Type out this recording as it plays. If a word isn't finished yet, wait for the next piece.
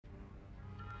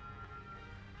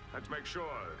Let's make sure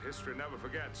that history never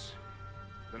forgets.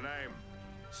 The name.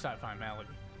 Sci-Fi Malady.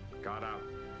 Got out.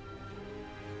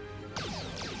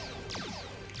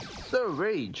 So,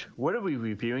 Rage, what are we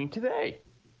reviewing today?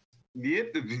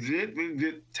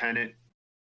 Tenet.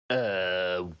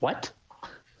 What?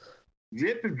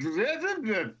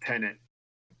 Tenet.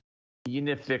 You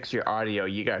need to fix your audio.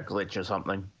 You got a glitch or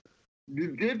something.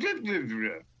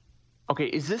 Okay,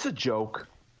 is this a joke?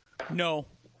 No,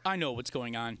 I know what's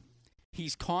going on.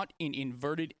 He's caught in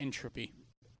inverted entropy.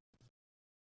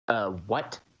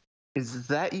 What? Is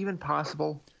that even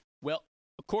possible? Well,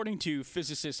 according to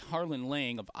physicist Harlan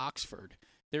Lang of Oxford,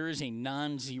 there is a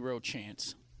non-zero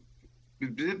chance. We'll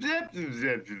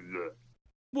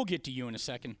get to you in a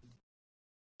second.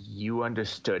 You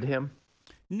understood him?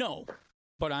 No,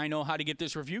 but I know how to get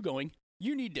this review going.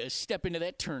 You need to step into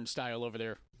that turnstile over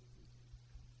there.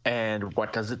 And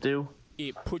what does it do?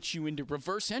 It puts you into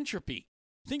reverse entropy.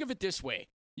 Think of it this way.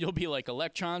 You'll be like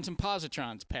electrons and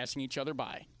positrons passing each other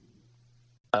by.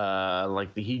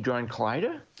 Like the Hadron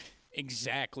Collider?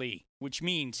 Exactly. Which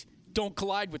means don't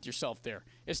collide with yourself there.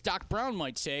 As Doc Brown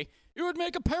might say, it would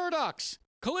make a paradox.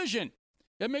 Collision.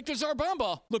 It'd make the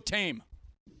Zarbamba look tame.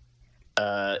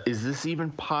 Is this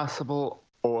even possible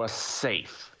or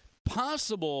safe?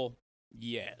 Possible,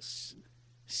 yes.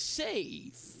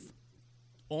 Safe.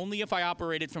 Only if I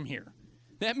operate it from here.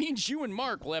 That means you and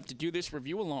Mark will have to do this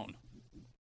review alone.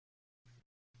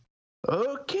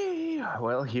 Okay,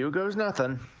 well, here goes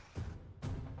nothing.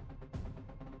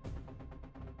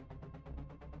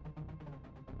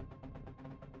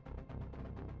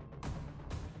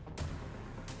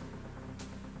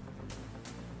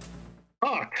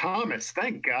 Oh, Thomas,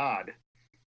 thank God.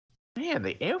 Man,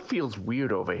 the air feels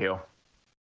weird over here.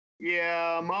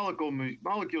 Yeah,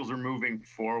 molecules are moving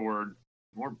forward,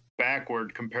 or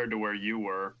backward compared to where you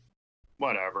were.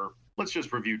 Whatever. Let's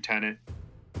just review Tenet.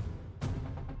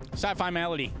 Sci-Fi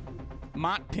Malady.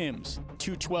 Mott Pims.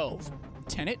 212.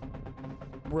 Tenet.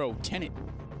 Row Tenet.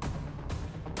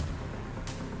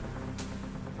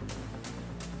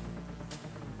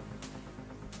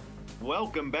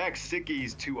 Welcome back,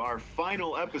 Sickies, to our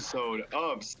final episode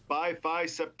of Spy-Fi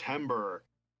September.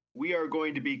 We are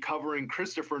going to be covering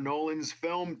Christopher Nolan's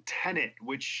film Tenet,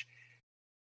 which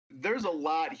there's a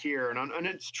lot here. And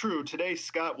it's true, today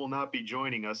Scott will not be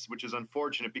joining us, which is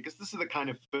unfortunate because this is the kind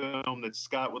of film that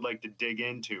Scott would like to dig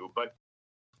into. But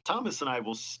Thomas and I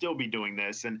will still be doing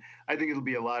this, and I think it'll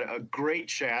be a great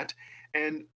chat.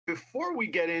 And before we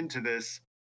get into this,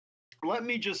 let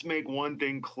me just make one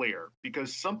thing clear,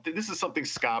 because this is something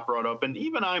Scott brought up, and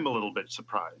even I'm a little bit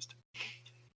surprised.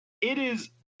 It is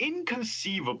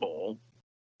inconceivable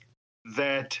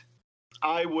that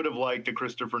I would have liked a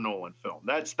Christopher Nolan film.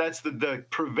 That's the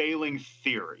prevailing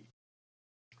theory.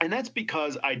 And that's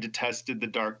because I detested the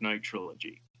Dark Knight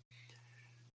trilogy.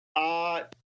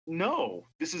 No,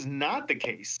 this is not the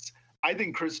case. I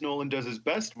think Chris Nolan does his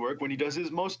best work when he does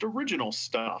his most original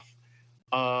stuff.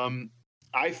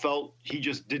 I felt he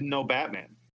just didn't know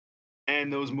Batman.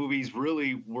 And those movies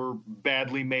really were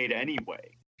badly made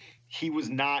anyway. He was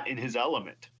not in his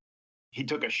element. He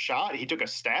took a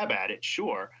stab at it,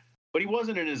 sure, but he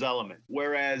wasn't in his element.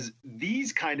 Whereas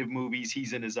these kind of movies,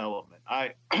 he's in his element.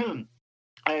 I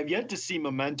have yet to see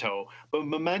Memento, but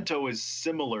Memento is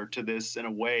similar to this in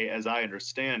a way, as I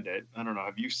understand it. I don't know.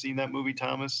 Have you seen that movie,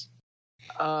 Thomas?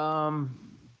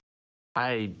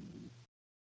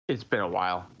 It's been a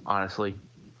while, honestly.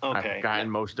 Okay. I've forgotten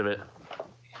most of it.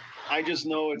 I just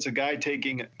know it's a guy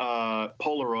taking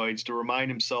Polaroids to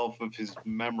remind himself of his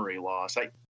memory loss.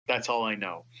 That's all I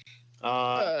know.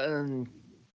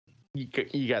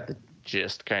 You got the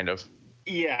gist, kind of.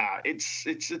 Yeah, it's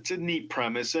a neat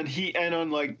premise, and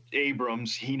unlike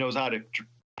Abrams, he knows how to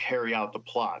carry out the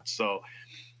plot. So,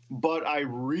 but I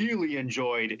really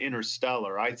enjoyed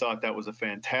Interstellar. I thought that was a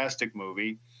fantastic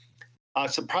movie.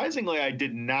 Surprisingly, I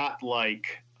did not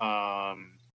like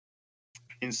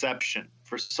Inception.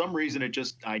 For some reason,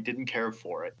 I didn't care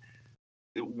for it.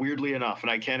 Weirdly enough,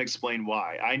 and I can't explain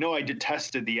why. I know I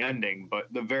detested the ending, but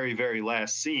the very, very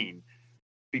last scene,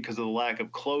 because of the lack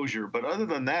of closure. But other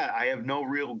than that, I have no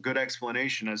real good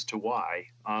explanation as to why.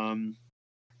 And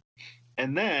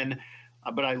then,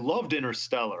 but I loved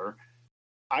Interstellar.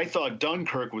 I thought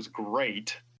Dunkirk was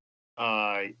great.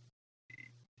 And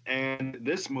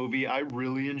this movie I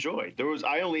really enjoyed.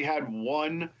 I only had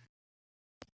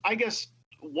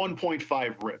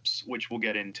 1.5 rips, which we'll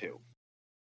get into.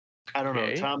 I don't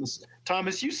know, Thomas.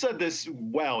 Thomas, you said this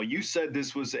well. You said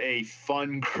this was a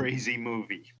fun, crazy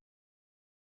movie.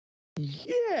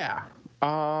 Yeah.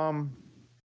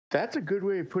 That's a good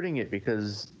way of putting it,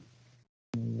 because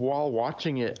while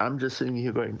watching it, I'm just sitting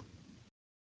here going,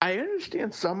 I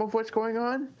understand some of what's going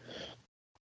on,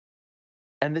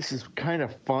 and this is kind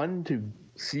of fun to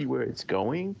see where it's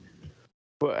going,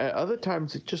 but at other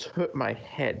times it just hurt my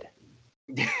head.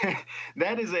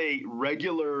 That is a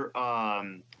regular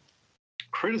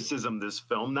criticism of this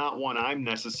film, not one I'm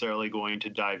necessarily going to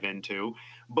dive into,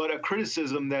 but a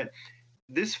criticism that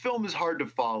this film is hard to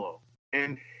follow.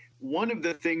 And one of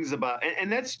the things about,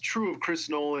 and that's true of Chris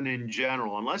Nolan in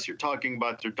general, unless you're talking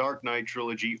about their Dark Knight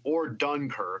trilogy or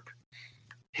Dunkirk,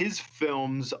 his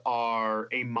films are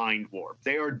a mind warp.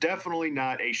 They are definitely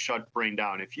not a shut brain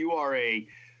down. If you are a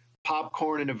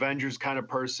popcorn and Avengers kind of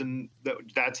person,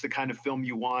 that's the kind of film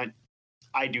you want,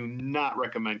 I do not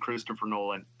recommend Christopher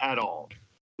Nolan at all.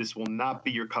 This will not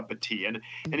be your cup of tea. And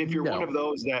if you're one of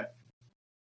those that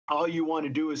all you want to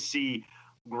do is see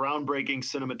groundbreaking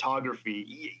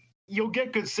cinematography, you'll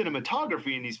get good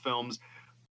cinematography in these films,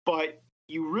 but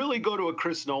you really go to a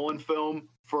Chris Nolan film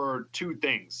for two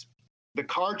things. The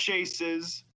car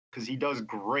chases, because he does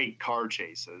great car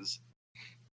chases,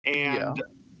 and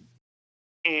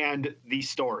the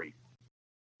story.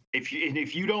 If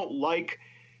you don't like,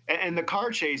 and the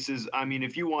car chases, I mean,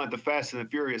 if you want the Fast and the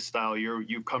Furious style,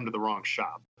 you've come to the wrong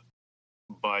shop.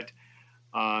 But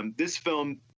this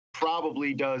film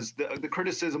probably does. The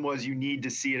criticism was you need to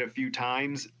see it a few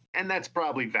times, and that's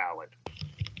probably valid.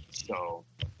 So,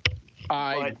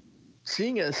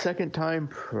 seeing it a second time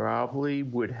probably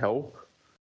would help.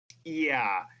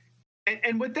 Yeah.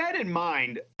 And with that in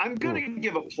mind, I'm going to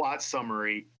give a plot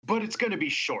summary, but it's going to be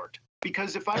short.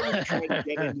 Because if I were to try to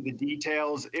get into the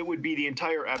details, it would be the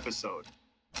entire episode.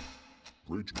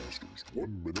 Rage Masters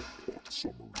 1 minute plot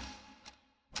summary.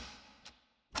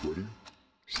 Ready,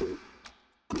 set,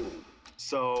 go.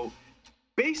 So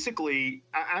basically,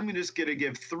 I'm just going to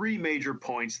give 3 major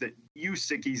points that you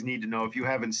sickies need to know if you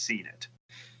haven't seen it.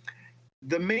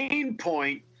 The main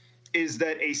point is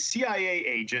that a CIA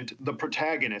agent, the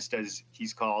protagonist as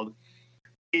he's called,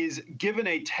 is given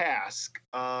a task.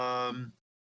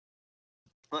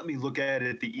 Let me look at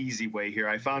it the easy way here.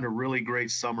 I found a really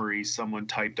great summary someone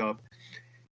typed up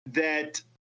that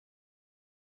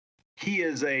he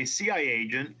is a CIA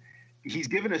agent. He's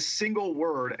given a single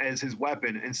word as his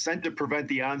weapon and sent to prevent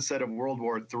the onset of World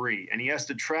War III. And he has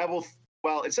to travel,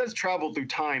 well, it says travel through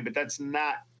time, but that's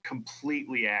not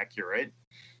completely accurate.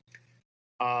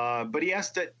 But he has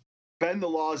to bend the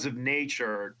laws of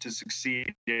nature to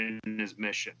succeed in his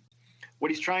mission.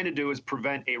 What he's trying to do is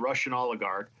prevent a Russian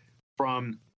oligarch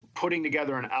from putting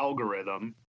together an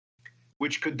algorithm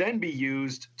which could then be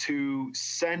used to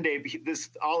send this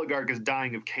oligarch is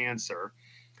dying of cancer,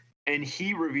 and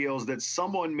he reveals that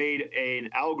someone made an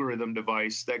algorithm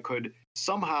device that could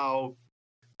somehow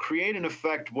create an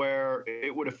effect where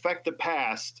it would affect the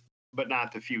past but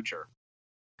not the future,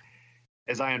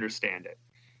 as I understand it.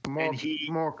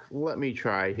 Mark, let me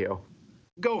try here.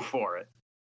 Go for it.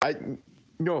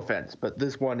 No offense, but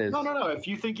this one is... No. If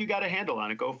you think you got a handle on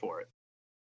it, go for it.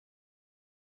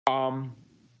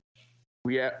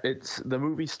 The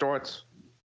movie starts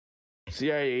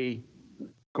CIA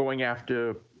going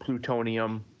after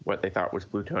plutonium, what they thought was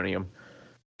plutonium,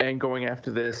 and going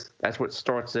after this. That's what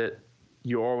starts it.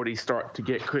 You already start to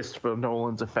get Christopher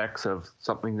Nolan's effects of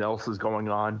something else is going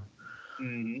on.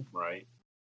 Mm-hmm. Right.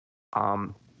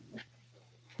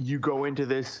 You go into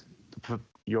this,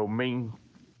 your main,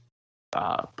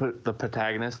 the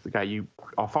protagonist, the guy you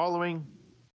are following,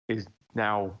 is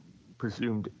now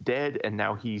presumed dead, and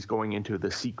now he's going into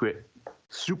the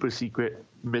super secret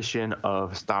mission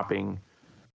of stopping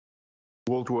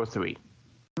World War III.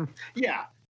 Yeah,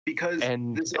 because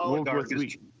this oligarch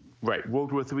is... Right,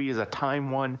 World War III is a time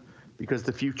one because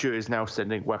the future is now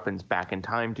sending weapons back in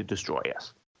time to destroy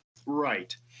us.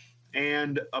 Right,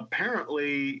 and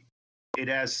apparently it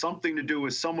has something to do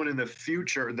with someone in the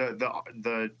future.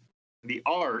 The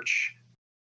Arch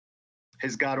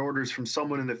has got orders from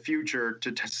someone in the future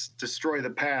to destroy the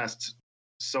past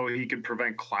so he could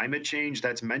prevent climate change.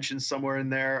 That's mentioned somewhere in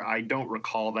there. I don't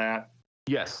recall that.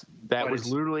 Yes, that was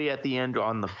literally at the end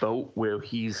on the boat where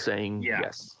he's saying,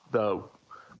 yes, the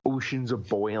oceans are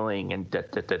boiling and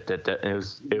it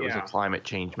was a climate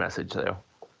change message there.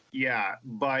 Yeah,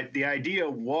 but the idea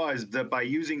was that by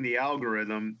using the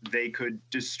algorithm, they could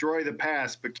destroy the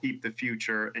past but keep the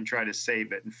future and try to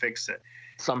save it and fix it.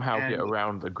 Somehow get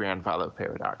around the grandfather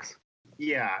paradox.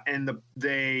 Yeah, and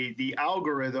the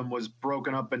algorithm was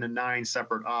broken up into 9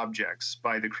 separate objects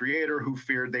by the creator, who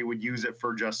feared they would use it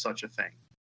for just such a thing.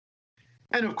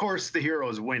 And of course, the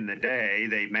heroes win the day.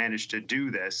 They managed to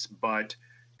do this, but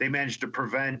they managed to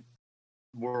prevent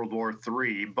World War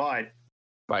III, but...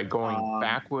 by going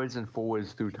backwards and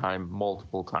forwards through time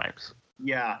multiple times.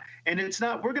 Yeah, and it's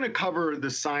not. We're going to cover the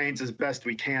science as best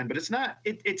we can, but it's not.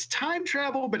 It's time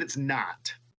travel, but it's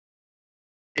not.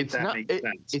 If It's that not. makes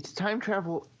sense. It's time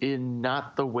travel in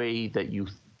not the way that you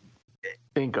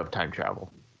think of time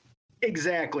travel.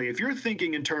 Exactly. If you're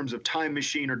thinking in terms of time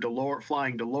machine or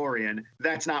flying DeLorean,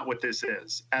 that's not what this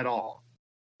is at all.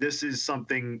 This is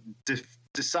something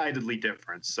decidedly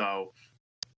different. So,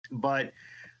 but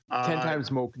 10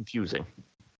 times more confusing.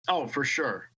 Oh, for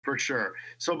sure. For sure.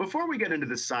 So before we get into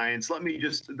the science, let me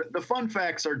just, the fun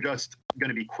facts are just going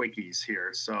to be quickies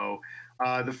here. So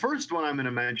the first one I'm going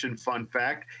to mention, fun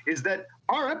fact, is that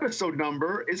our episode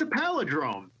number is a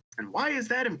palindrome. And why is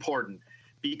that important?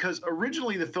 Because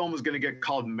originally the film was going to get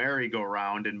called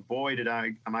Merry-Go-Round, and boy,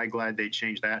 am I glad they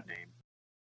changed that name.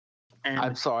 And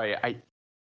I'm sorry.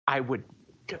 I would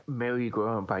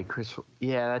Merry-Go-Round by Chris.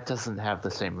 Yeah, that doesn't have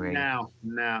the same ring. No,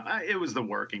 it was the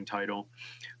working title.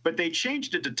 But they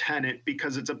changed it to Tenet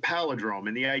because it's a palindrome.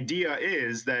 And the idea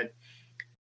is that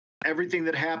everything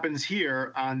that happens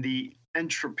here on the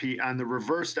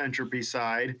reversed entropy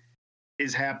side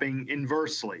is happening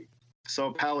inversely.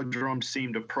 So palindrome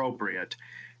seemed appropriate.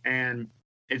 And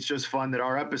it's just fun that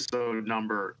our episode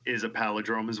number is a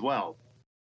palindrome as well.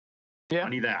 Yeah.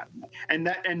 Funny that. And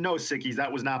no, Sickies,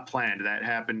 that was not planned. That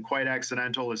happened quite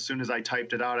accidental. As soon as I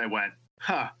typed it out, I went,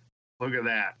 look at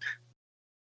that.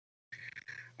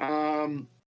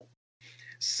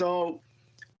 So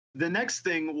the next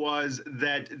thing was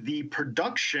that the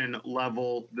production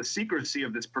level, the secrecy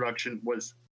of this production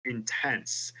was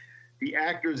intense. The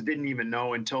actors didn't even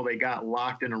know until they got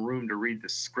locked in a room to read the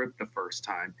script the first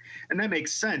time. And that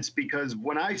makes sense because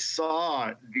when I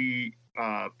saw the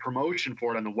promotion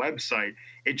for it on the website,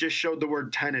 it just showed the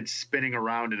word Tenet spinning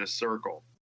around in a circle.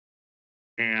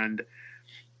 And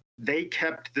they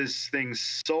kept this thing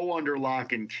so under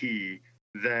lock and key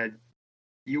that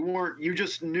you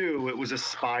just knew it was a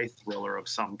spy thriller of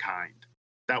some kind.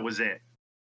 That was it.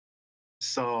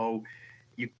 So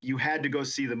you had to go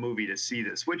see the movie to see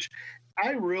this, which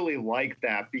I really like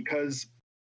that because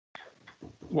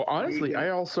well, honestly,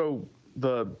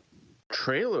 the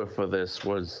trailer for this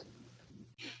was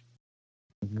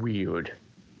weird.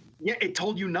 Yeah, it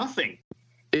told you nothing.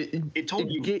 It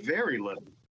told you very little.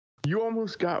 You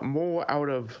almost got more out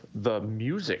of the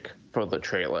music for the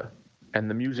trailer and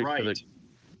the music for the,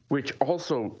 which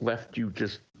also left you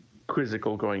just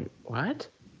quizzical going, what?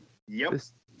 Yep.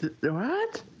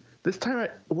 What? This time,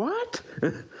 what?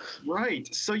 Right.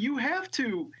 So you have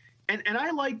to, and I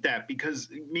like that because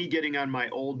me getting on my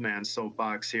old man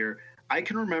soapbox here, I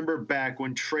can remember back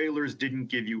when trailers didn't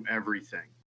give you everything.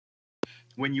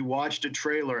 When you watched a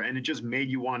trailer and it just made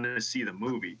you want to see the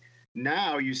movie.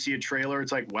 Now you see a trailer,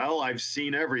 it's like, well, I've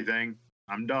seen everything.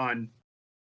 I'm done.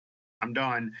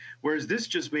 Whereas this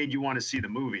just made you want to see the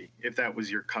movie, if that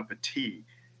was your cup of tea.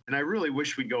 And I really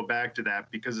wish we'd go back to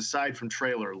that because aside from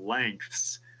trailer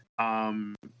lengths,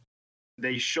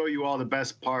 they show you all the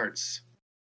best parts.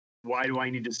 Why do I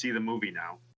need to see the movie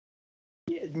now?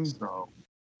 Yeah,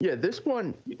 this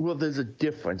one, well, there's a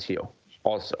difference here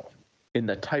also in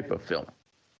the type of film.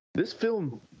 This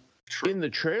film, in the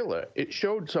trailer, it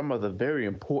showed some of the very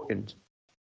important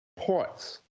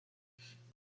parts,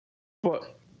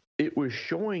 but it was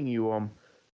showing you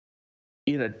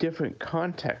in a different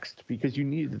context because you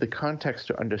needed the context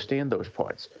to understand those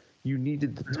parts. You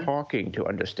needed the talking to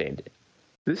understand it.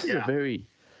 This is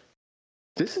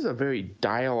a very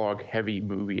dialogue-heavy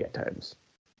movie at times.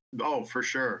 Oh, for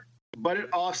sure. But it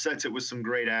offsets it with some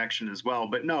great action as well.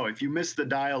 But no, if you miss the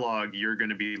dialogue, you're going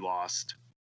to be lost.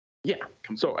 Yeah.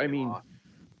 So, I mean, lost.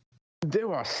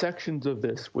 There are sections of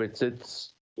this which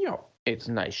it's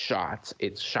nice shots,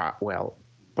 it's shot well,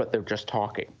 but they're just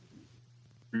talking.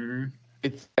 Mm-hmm.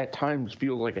 It's at times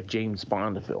feels like a James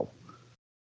Bond film.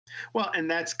 Well, and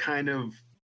that's kind of,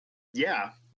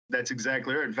 that's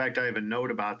exactly right. In fact, I have a note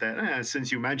about that.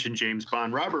 Since you mentioned James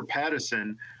Bond, Robert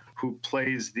Pattinson, who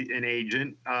plays an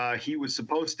agent, he was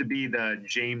supposed to be the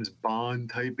James Bond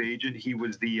type agent. He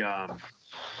was the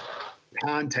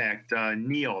contact,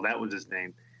 Neil, that was his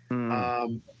name.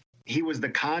 He was the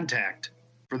contact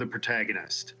for the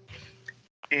protagonist.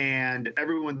 And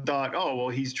everyone thought, oh, well,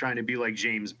 he's trying to be like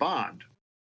James Bond.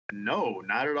 No,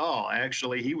 not at all.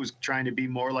 Actually, he was trying to be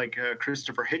more like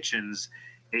Christopher Hitchens,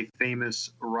 a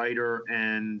famous writer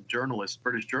and journalist,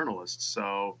 British journalist.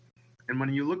 So, and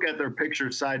when you look at their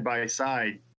pictures side by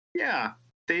side, yeah,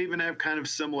 they even have kind of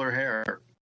similar hair.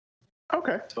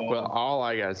 Okay. So, well, all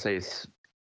I gotta say is,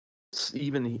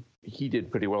 even he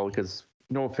did pretty well because,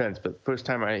 no offense, but first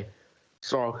time I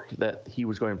saw that he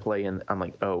was going to play, and I'm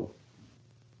like, oh,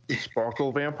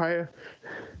 Sparkle Vampire?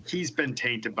 He's been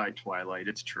tainted by Twilight.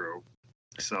 It's true.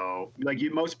 So, like,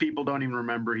 most people don't even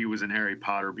remember he was in Harry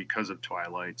Potter because of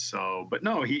Twilight. So, but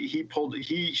no, he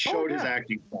showed his yeah.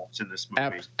 acting chops in this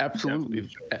movie. Absolutely,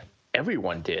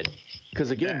 everyone did.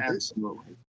 Because again, Yeah,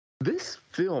 absolutely. this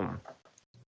film,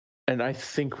 and I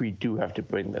think we do have to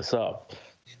bring this up,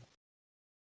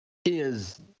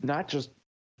 is not just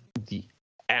the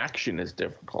action is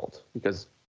difficult, because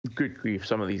good grief,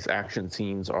 some of these action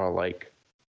scenes are like,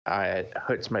 it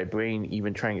hurts my brain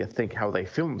even trying to think how they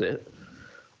filmed it,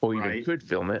 or even could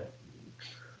film it.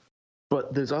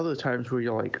 But there's other times where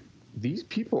you're like, these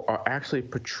people are actually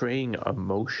portraying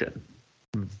emotion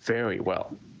very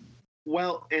well.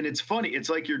 Well, and it's funny. It's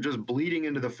like you're just bleeding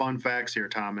into the fun facts here,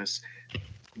 Thomas.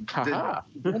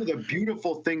 One of the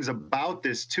beautiful things about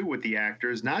this, too, with the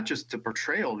actors, not just the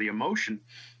portrayal, the emotion,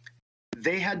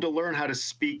 they had to learn how to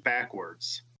speak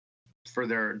backwards for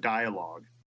their dialogue.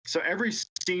 So every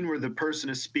scene where the person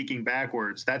is speaking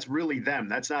backwards, that's really them.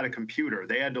 That's not a computer.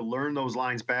 They had to learn those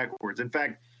lines backwards. In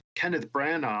fact, Kenneth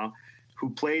Branagh,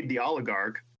 who played the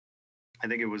oligarch, I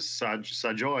think it was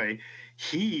Sajoy,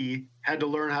 he had to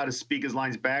learn how to speak his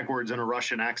lines backwards in a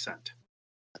Russian accent.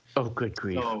 Oh, good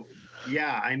grief. So,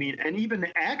 yeah, I mean, and even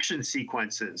the action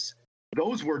sequences,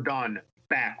 those were done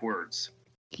backwards.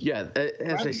 Yeah,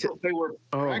 as I said, they were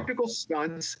practical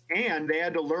stunts, and they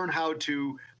had to learn how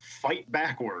to fight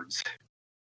backwards.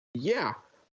 Yeah,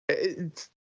 it's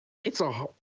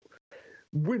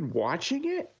when watching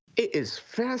it, it is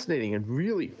fascinating and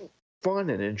really fun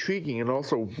and intriguing and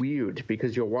also weird,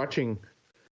 because you're watching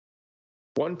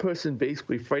one person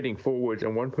basically fighting forwards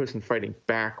and one person fighting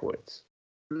backwards.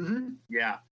 Mm-hmm.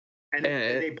 Yeah, and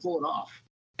they pull it off,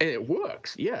 and it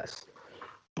works. Yes,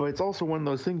 but it's also one of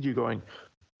those things you're going,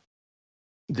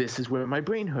 this is where my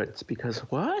brain hurts, because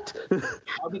what?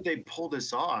 How did they pull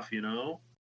this off, you know?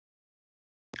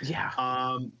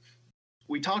 Yeah.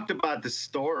 We talked about the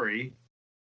story,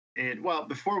 and, well,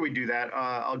 before we do that,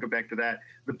 I'll go back to that.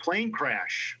 The plane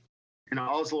crash in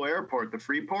Oslo Airport, the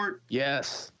Freeport.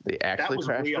 Yes, they actually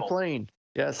crashed real. the plane.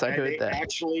 Yes, I heard that. They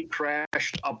actually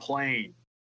crashed a plane.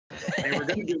 They were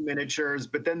going to do miniatures,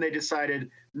 but then they decided,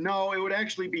 no, it would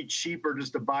actually be cheaper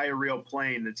just to buy a real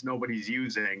plane that's nobody's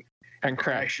using and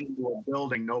crash into a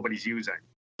building nobody's using.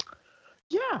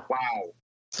 Yeah. Wow.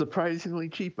 Surprisingly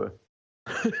cheaper.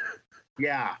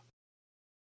 Yeah.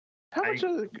 How much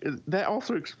that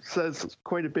also says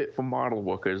quite a bit for model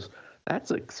workers. That's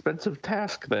an expensive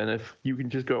task then, if you can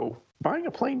just go, buying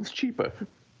a plane's cheaper.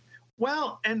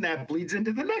 Well, and that bleeds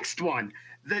into the next one.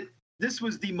 That this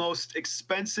was the most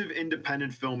expensive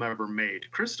independent film ever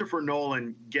made. Christopher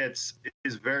Nolan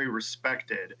is very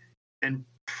respected and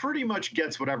pretty much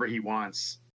gets whatever he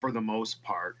wants for the most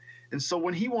part. And so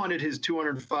when he wanted his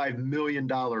 $205 million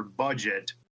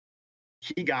budget,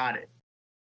 he got it.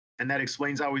 And that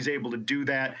explains how he's able to do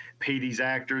that, pay these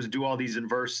actors, do all these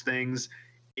inverse things.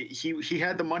 He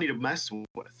had the money to mess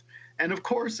with. And of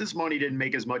course, this money didn't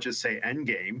make as much as, say,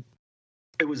 Endgame.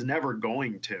 It was never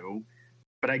going to.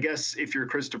 But I guess if you're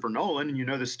Christopher Nolan and you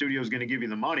know the studio's going to give you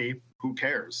the money, who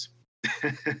cares?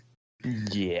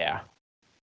 Yeah.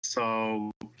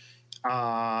 So,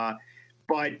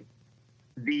 but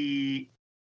the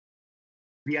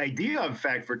idea, in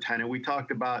fact, for Tenet, we talked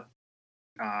about,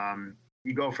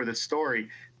 you go for the story.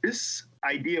 This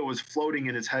idea was floating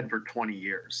in his head for 20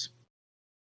 years.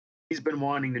 He's been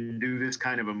wanting to do this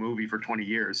kind of a movie for 20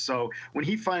 years. So when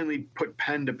he finally put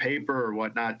pen to paper or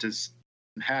whatnot to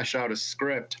hash out a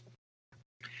script,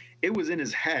 it was in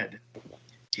his head.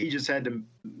 He just had to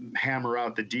hammer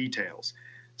out the details.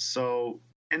 So,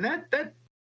 and that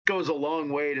goes a long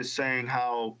way to saying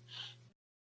how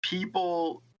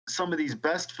some of these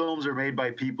best films are made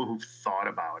by people who've thought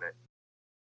about it,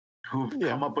 who've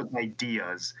come up with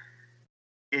ideas,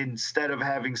 instead of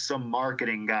having some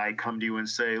marketing guy come to you and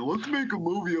say, let's make a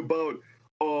movie about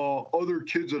other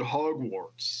kids at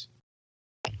Hogwarts.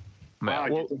 Wow,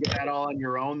 did you think of that all on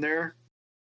your own there?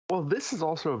 Well, this is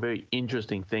also a very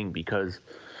interesting thing, because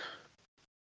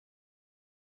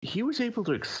he was able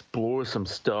to explore some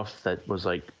stuff that was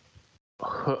like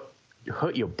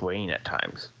hurt your brain at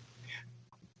times.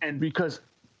 And because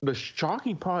the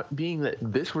shocking part being that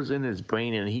this was in his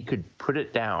brain and he could put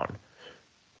it down.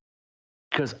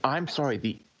 Because I'm sorry,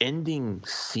 the ending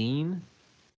scene,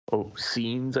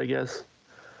 scenes, I guess.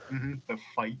 Mm-hmm. The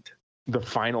fight. The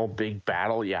final big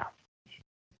battle, yeah.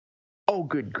 Oh,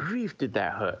 good grief, did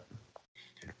that hurt?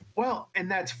 Well, and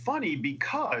that's funny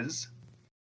because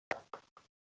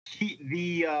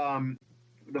the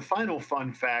final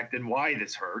fun fact and why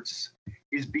this hurts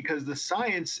is because the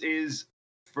science it's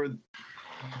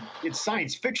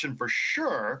science fiction for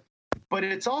sure, but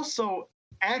it's also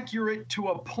accurate to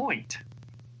a point.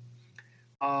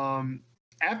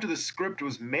 After the script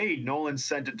was made, Nolan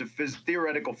sent it to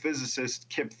theoretical physicist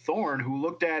Kip Thorne, who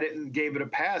looked at it and gave it a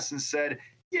pass and said,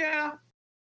 "Yeah,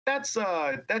 that's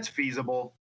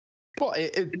feasible." Well,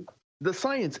 the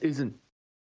science isn't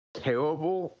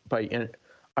terrible,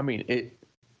 I mean,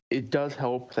 it does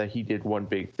help that he did one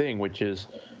big thing, which is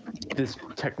this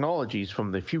technology's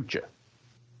from the future.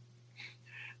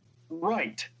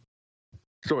 Right.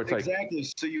 So it's exactly.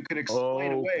 So you can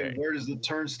explain away, where does the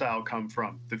turnstile come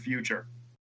from? The future.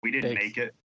 We didn't make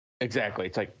it. Exactly.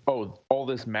 It's like, all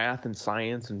this math and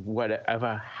science and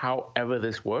whatever, however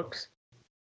this works,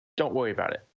 don't worry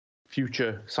about it.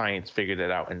 Future science figured it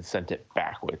out and sent it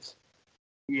backwards.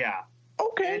 Yeah.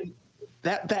 Okay.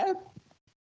 That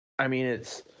I mean,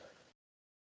 it's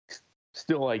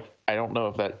still like, I don't know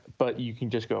if that, but you can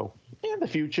just go, yeah, the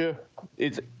future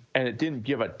is, and it didn't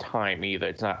give a time either.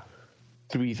 It's not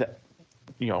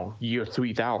year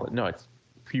 3000. No, it's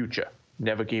future.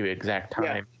 Never gave it exact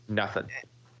time. Nothing.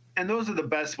 And those are the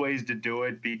best ways to do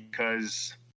it,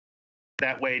 because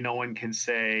that way no one can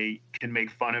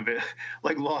make fun of it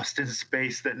like Lost in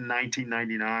Space that in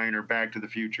 1999 or Back to the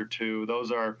Future 2.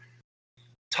 Those are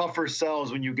tougher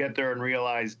sells when you get there and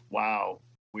realize, wow,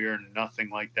 we are nothing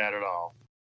like that at all.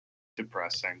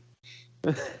 Depressing.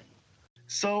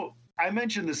 So I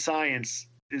mentioned the science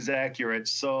is accurate,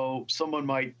 so someone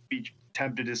might be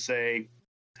tempted to say,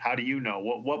 how do you know?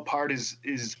 What part is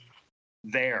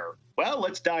there? Well,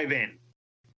 let's dive in.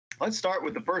 Let's start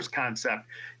with the first concept,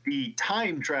 the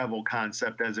time travel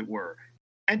concept, as it were,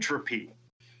 entropy.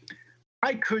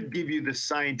 I could give you the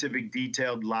scientific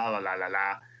detailed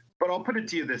but I'll put it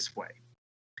to you this way.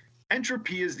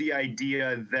 Entropy is the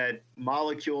idea that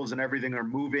molecules and everything are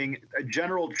moving, a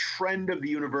general trend of the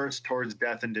universe towards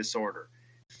death and disorder.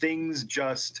 Things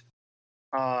just,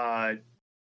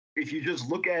 if you just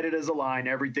look at it as a line,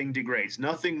 everything degrades.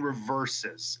 Nothing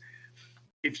reverses.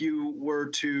 If you were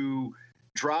to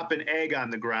drop an egg on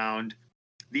the ground,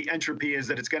 the entropy is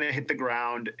that it's going to hit the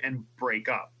ground and break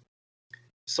up.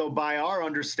 So by our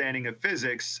understanding of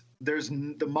physics,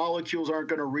 the molecules aren't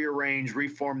going to rearrange,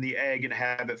 reform the egg, and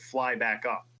have it fly back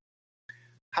up.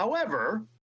 However,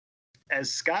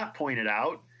 as Scott pointed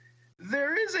out,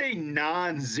 there is a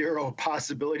non-zero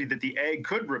possibility that the egg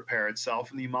could repair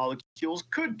itself and the molecules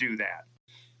could do that.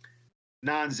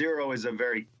 Non-zero is a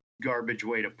very garbage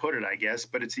way to put it, I guess,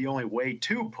 but it's the only way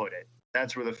to put it.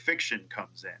 That's where the fiction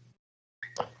comes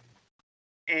in.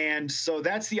 And so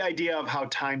that's the idea of how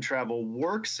time travel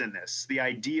works in this. The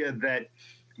idea that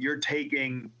you're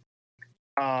taking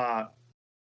a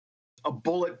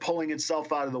bullet pulling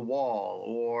itself out of the wall,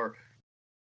 or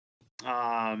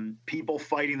people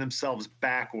fighting themselves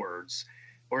backwards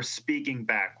or speaking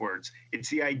backwards. It's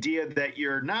the idea that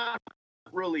you're not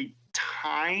really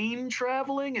time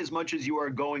traveling as much as you are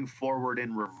going forward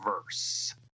in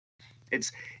reverse.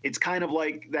 It's kind of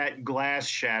like that glass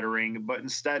shattering, but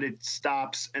instead it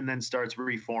stops and then starts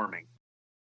reforming.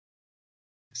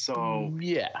 So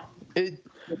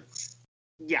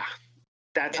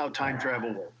that's how time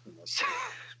travel works.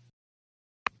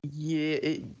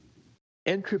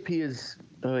 Entropy is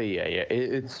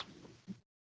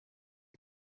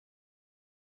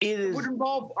it would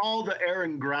involve all the air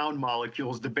and ground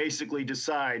molecules to basically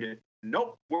decide,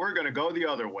 nope, we're going to go the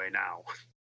other way now.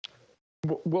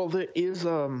 Well, there is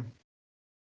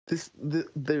this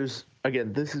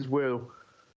is where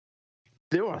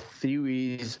there are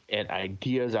theories and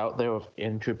ideas out there of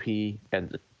entropy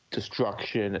and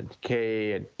destruction and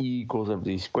decay and E equals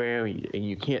mc squared, and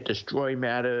you can't destroy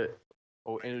matter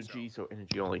or energy, so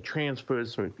energy only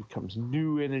transfers, so it becomes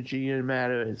new energy in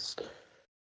matter.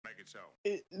 Make it so.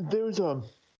 There's a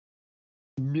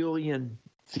million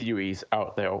theories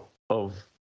out there of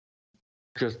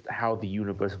just how the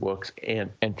universe works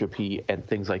and entropy and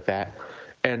things like that.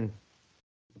 And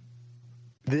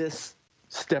this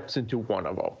steps into one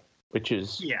of them, which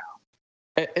is... Yeah.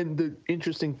 And the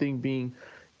interesting thing being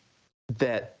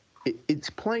that it's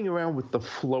playing around with the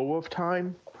flow of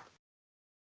time,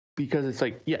 because it's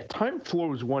like, time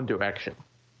flows one direction.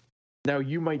 Now,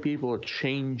 you might be able to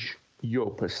change your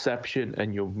perception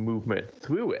and your movement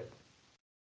through it,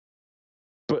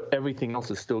 but everything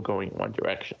else is still going in one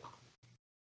direction.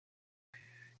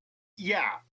 Yeah,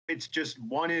 it's just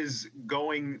one is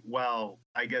going, well,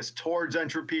 I guess, towards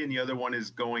entropy, and the other one is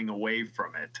going away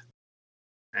from it.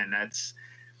 And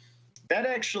that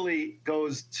actually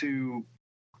goes to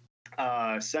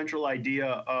central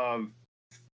idea of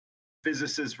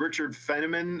physicists Richard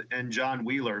Feynman and John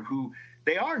Wheeler, who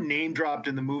they are name dropped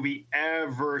in the movie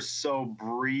ever so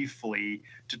briefly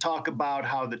to talk about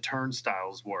how the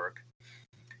turnstiles work.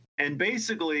 And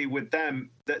basically, with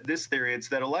them, this theory, it's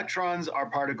that electrons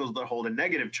are particles that hold a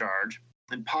negative charge,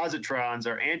 and positrons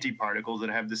are antiparticles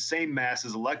that have the same mass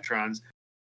as electrons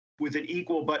with an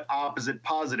equal but opposite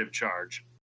positive charge.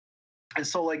 And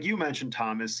so, like you mentioned,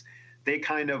 Thomas, they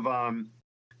kind of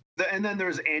and then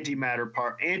there's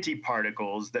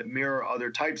antiparticles that mirror other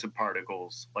types of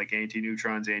particles, like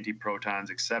antineutrons,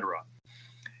 antiprotons, etc.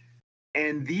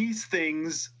 And these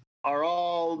things are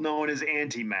all known as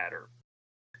antimatter.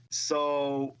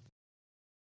 So,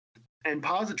 and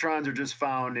positrons are just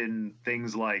found in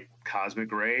things like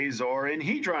cosmic rays or in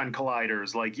hadron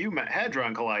colliders, like you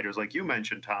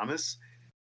mentioned, Thomas.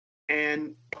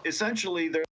 And essentially,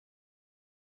 they're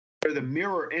the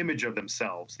mirror image of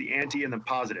themselves, the anti and the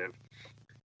positive.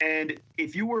 And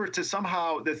if you were to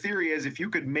somehow, the theory is if you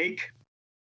could make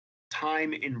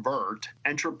time invert,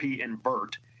 entropy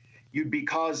invert, you'd be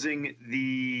causing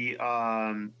the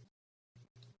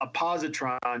a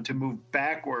positron to move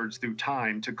backwards through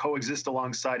time to coexist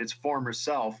alongside its former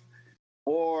self,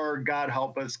 or, God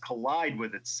help us, collide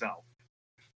with itself.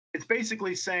 It's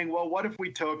basically saying, well, what if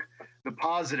we took the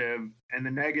positive and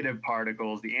the negative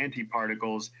particles, the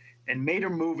antiparticles, and made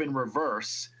them move in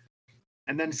reverse,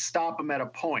 and then stop them at a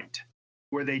point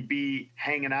where they'd be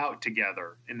hanging out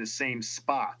together in the same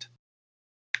spot.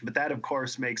 But that, of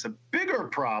course, makes a bigger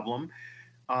problem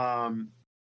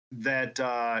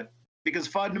because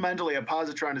fundamentally a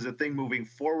positron is a thing moving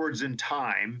forwards in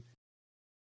time.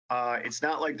 It's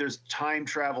not like there's time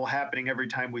travel happening every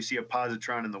time we see a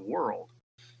positron in the world.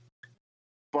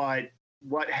 But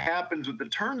what happens with the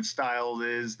turnstile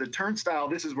is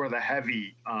this is where the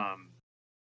heavy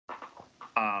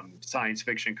science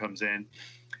fiction comes in.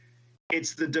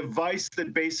 It's the device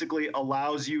that basically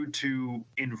allows you to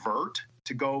invert,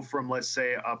 to go from, let's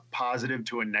say, a positive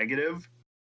to a negative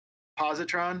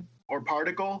positron or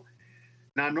particle.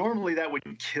 Now, normally that would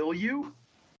kill you,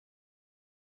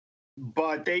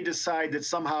 but they decide that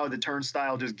somehow the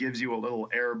turnstile just gives you a little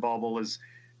air bubble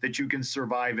that you can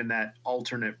survive in that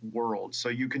alternate world. So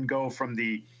you can go from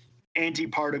the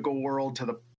antiparticle world to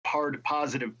the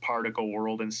positive particle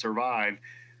world and survive,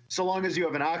 so long as you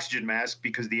have an oxygen mask,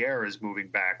 because the air is moving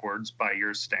backwards by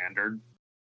your standard.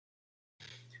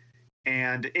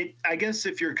 And I guess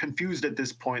if you're confused at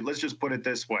this point, let's just put it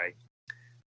this way.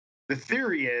 The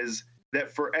theory is that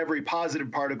for every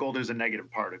positive particle, there's a negative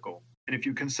particle. And if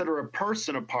you consider a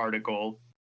person a particle,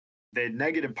 the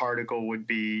negative particle would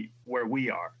be where we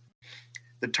are.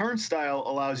 The turnstile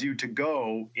allows you to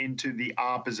go into the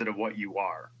opposite of what you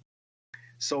are.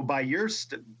 So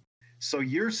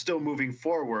you're still moving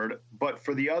forward, but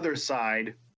for the other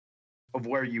side of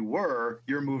where you were,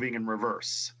 you're moving in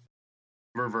reverse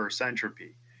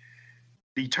entropy.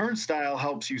 The turnstile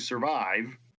helps you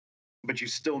survive, but you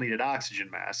still need an oxygen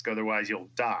mask, otherwise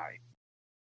you'll die.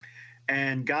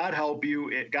 And God help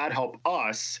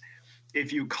us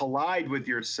if you collide with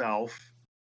yourself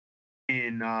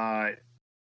in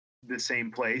the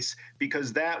same place,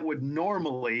 because that would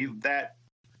normally,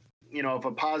 if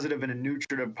a positive and a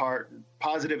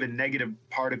positive and negative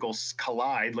particles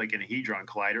collide, like in a hadron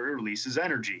collider, it releases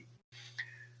energy.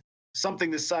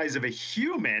 Something the size of a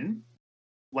human,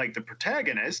 like the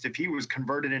protagonist, if he was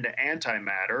converted into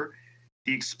antimatter,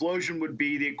 the explosion would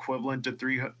be the equivalent to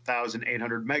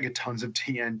 3,800 megatons of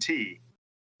TNT,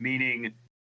 meaning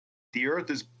the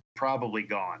Earth is probably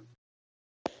gone.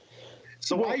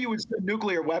 So why you would send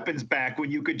nuclear weapons back when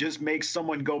you could just make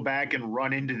someone go back and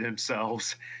run into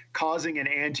themselves, causing an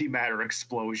antimatter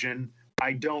explosion?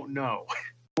 I don't know.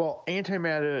 Well,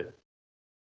 antimatter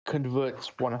converts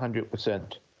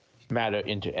 100% matter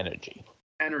into energy.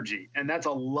 And that's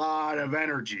a lot of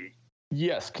energy.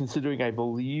 Yes, considering I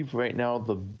believe right now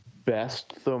the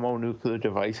best thermonuclear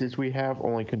devices we have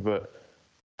only convert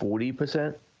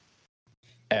 40%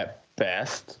 at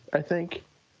best, I think.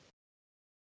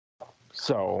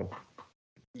 So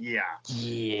yeah.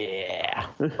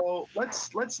 So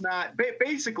let's not.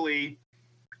 Basically,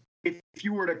 if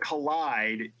you were to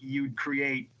collide, you'd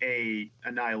create a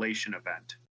annihilation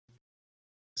event.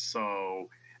 So,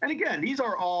 and again, these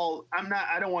are all.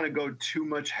 I don't want to go too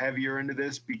much heavier into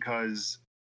this because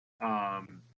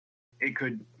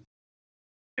it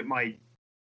might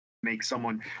make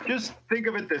someone. Just think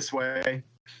of it this way: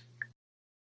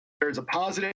 there's a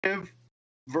positive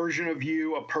version of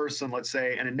you, a person, let's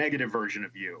say, and a negative version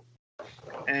of you.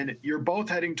 And you're both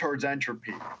heading towards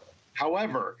entropy.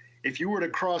 However, if you were to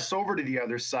cross over to the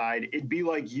other side, it'd be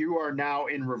like you are now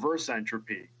in reverse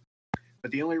entropy. But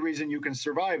the only reason you can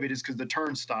survive it is because the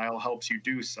turnstile helps you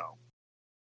do so.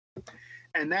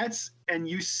 And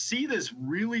you see this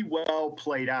really well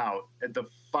played out at the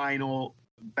final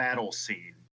battle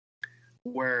scene,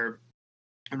 where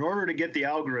in order to get the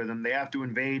algorithm, they have to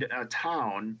invade a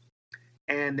town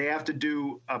and they have to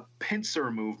do a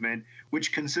pincer movement,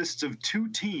 which consists of two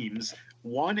teams,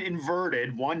 one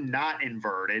inverted, one not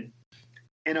inverted,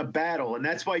 in a battle. And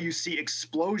that's why you see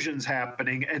explosions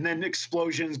happening and then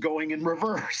explosions going in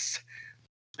reverse.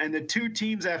 And the two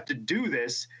teams have to do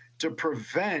this to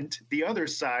prevent the other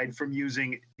side from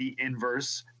using the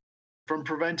inverse, from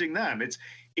preventing them. It's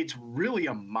really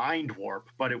a mind warp,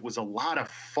 but it was a lot of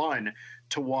fun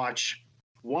to watch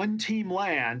one team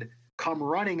land, come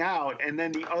running out, and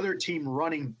then the other team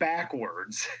running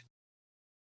backwards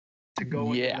to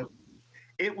go. Yeah.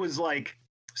 It was like,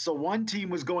 so one team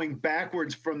was going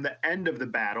backwards from the end of the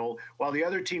battle while the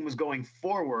other team was going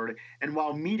forward, and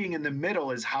while meeting in the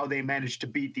middle is how they managed to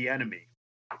beat the enemy.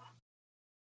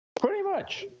 Pretty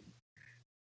much.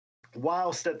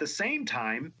 Whilst at the same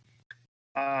time,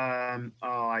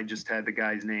 I just had the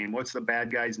guy's name. What's the bad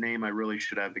guy's name? I really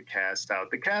should have the cast out.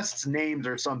 The cast's names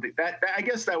or something. That I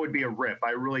guess that would be a rip.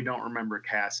 I really don't remember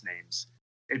cast names.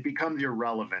 It becomes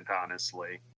irrelevant,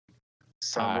 honestly.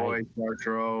 Savoy,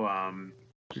 Sartro.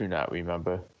 Do not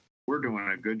remember. We're doing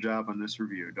a good job on this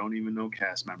review. Don't even know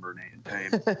cast member names.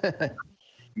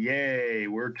 Yay,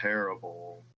 we're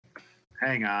terrible.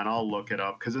 Hang on, I'll look it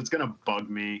up because it's gonna bug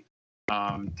me.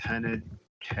 Tenet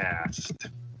cast.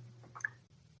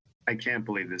 I can't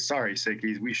believe this. Sorry,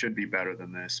 Sickies. We should be better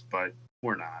than this, but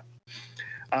we're not.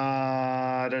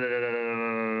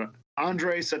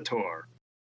 Andre Sator.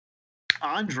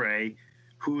 Andre,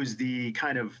 who is the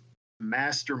kind of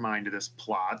mastermind of this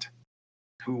plot,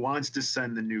 who wants to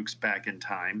send the nukes back in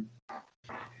time.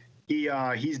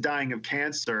 He's dying of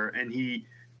cancer, and he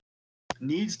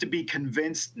needs to be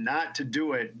convinced not to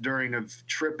do it during a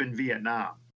trip in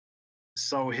Vietnam.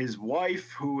 So his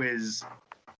wife, who is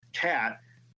Kat,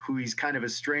 who he's kind of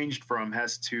estranged from,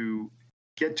 has to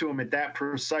get to him at that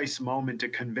precise moment to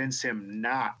convince him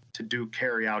not to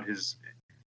carry out his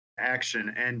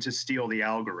action and to steal the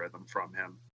algorithm from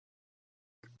him.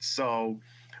 So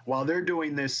while they're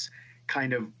doing this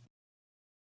kind of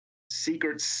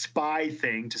secret spy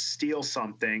thing to steal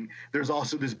something, there's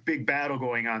also this big battle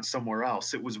going on somewhere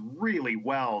else. It was really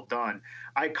well done.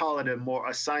 I call it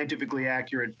a scientifically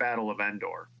accurate Battle of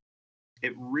Endor.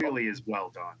 It really is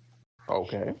well done.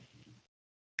 Okay.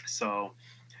 So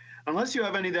unless you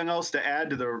have anything else to add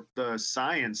to the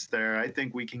science there, I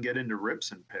think we can get into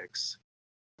rips and picks.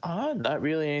 Not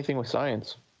really anything with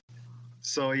science.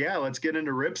 So yeah, let's get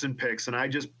into rips and picks. And I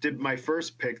just did my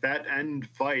first pick. That end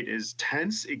fight is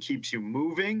tense. It keeps you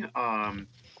moving.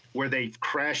 Where they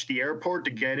crash the airport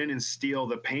to get in and steal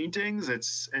the paintings.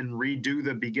 And redo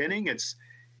the beginning.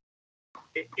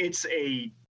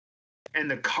 And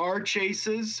the car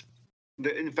chases.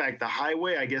 In fact, the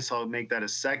highway, I guess I'll make that a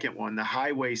second one. The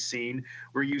highway scene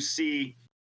where you see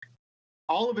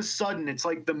all of a sudden, it's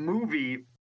like the movie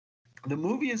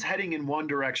is heading in one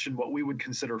direction, what we would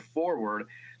consider forward,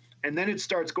 and then it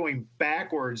starts going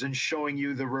backwards and showing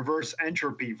you the reverse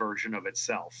entropy version of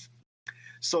itself.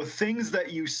 So things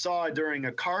that you saw during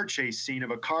a car chase scene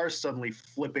of a car suddenly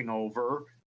flipping over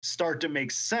start to make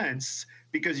sense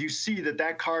because you see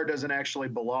that car doesn't actually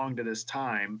belong to this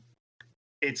time.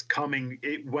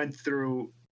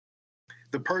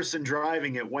 The person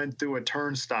driving it went through a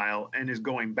turnstile and is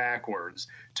going backwards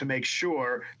to make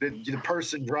sure that the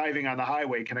person driving on the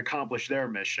highway can accomplish their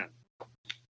mission.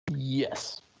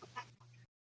 Yes.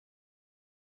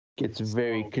 It's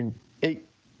very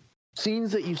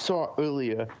scenes that you saw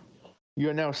earlier,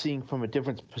 you're now seeing from a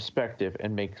different perspective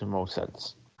and makes the most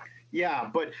sense. Yeah,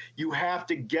 but you have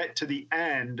to get to the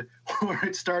end where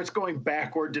it starts going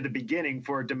backward to the beginning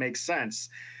for it to make sense.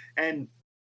 And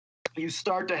you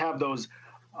start to have those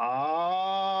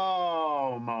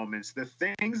moments. The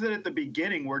things that at the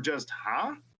beginning were just,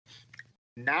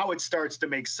 now it starts to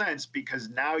make sense because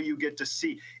now you get to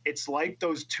see. It's like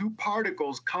those two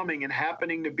particles coming and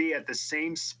happening to be at the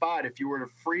same spot. If you were to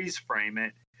freeze frame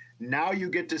it, now you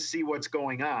get to see what's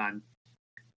going on.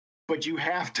 But you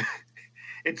have to,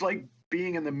 it's like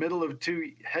being in the middle of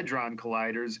two hadron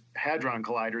colliders,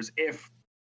 if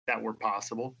that were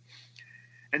possible,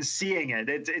 and seeing it.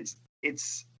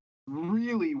 It's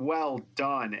really well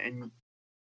done. And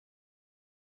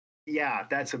yeah,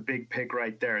 that's a big pick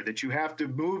right there, that you have to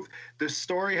move. The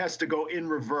story has to go in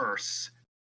reverse,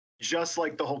 just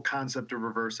like the whole concept of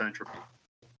reverse entropy.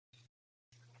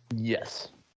 Yes.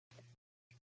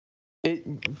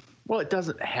 It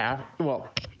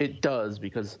does,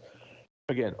 because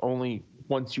again, only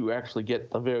once you actually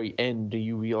get the very end do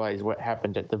you realize what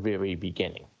happened at the very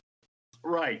beginning.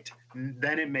 Right.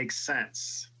 Then it makes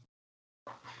sense.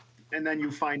 And then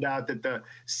you find out that the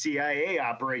CIA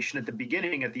operation at the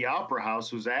beginning at the Opera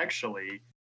House was actually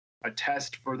a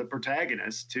test for the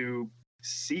protagonist to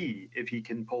see if he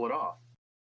can pull it off.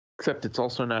 Except it's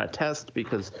also not a test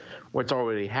because what's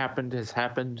already happened has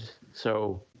happened.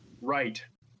 So Right.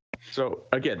 So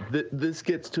again, this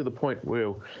gets to the point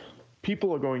where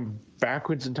people are going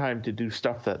backwards in time to do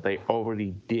stuff that they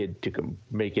already did to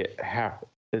make it happen.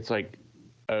 It's like,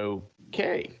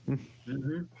 okay.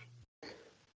 Mm-hmm.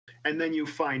 And then you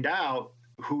find out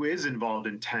who is involved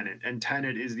in Tenet, and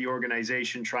Tenet is the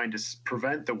organization trying to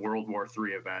prevent the World War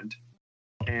III event.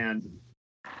 And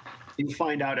you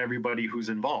find out everybody who's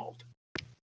involved.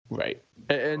 Right.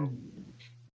 And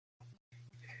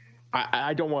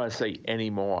I don't want to say any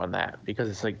more on that because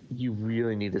it's like you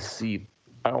really need to see.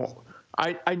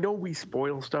 I know we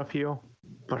spoil stuff here,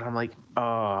 but I'm like,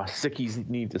 sickies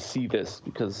need to see this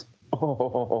because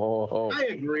I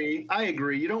agree.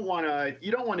 You don't want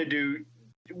to do.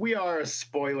 We are a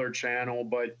spoiler channel,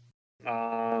 but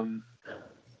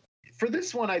for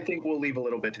this one, I think we'll leave a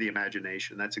little bit to the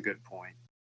imagination. That's a good point.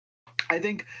 I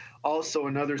think also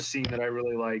another scene that I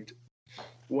really liked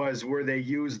was where they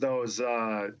used those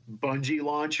bungee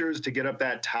launchers to get up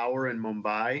that tower in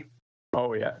Mumbai.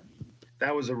 Oh yeah.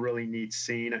 That was a really neat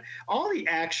scene. All the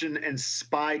action and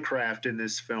spycraft in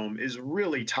this film is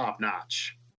really top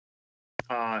notch.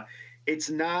 It's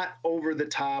not over the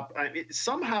top.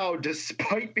 Somehow,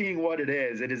 despite being what it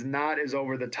is not as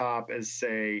over the top as,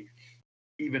 say,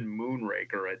 even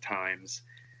Moonraker at times.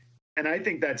 And I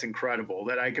think that's incredible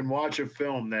that I can watch a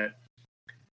film that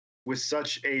with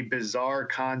such a bizarre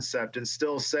concept and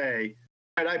still say,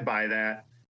 all right, I buy that.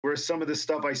 Whereas some of the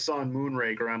stuff I saw in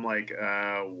Moonraker, I'm like,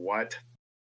 what?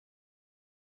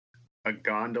 A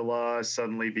gondola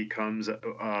suddenly becomes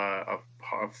a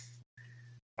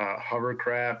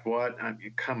hovercraft? What? I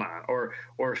mean, come on.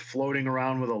 Or floating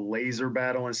around with a laser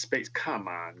battle in space? Come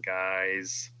on,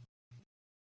 guys.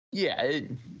 Yeah.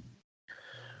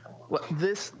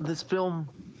 This film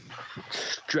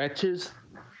stretches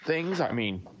things. I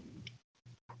mean,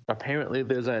 apparently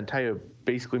there's an entire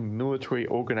basically military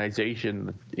organization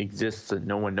that exists that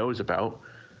no one knows about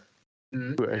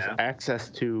who has access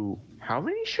to how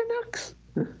many Chinooks?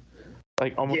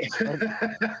 Like almost.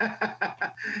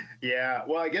 Yeah.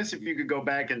 Well, I guess if you could go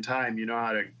back in time, you know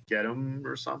how to get them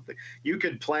or something. You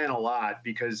could plan a lot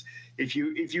because if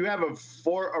you have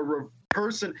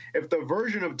person, if the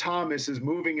version of Thomas is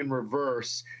moving in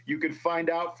reverse, you could find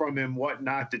out from him what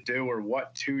not to do or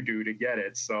what to do to get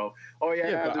it. So,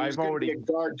 there's going to be a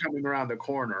guard coming around the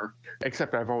corner.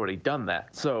 Except I've already done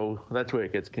that, so that's where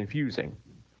it gets confusing.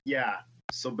 Yeah.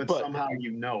 So, but somehow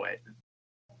you know it.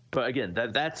 But again,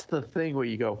 that's the thing where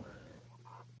you go,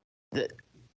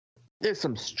 there's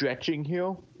some stretching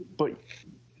here, but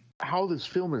how this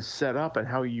film is set up and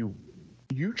how you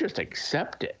just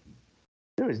accept it.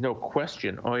 There is no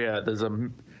question. Oh yeah,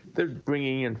 they're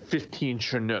bringing in 15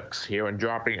 Chinooks here and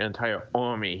dropping an entire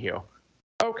army here.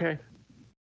 Okay.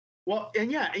 Well,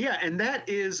 and and that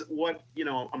is what,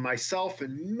 myself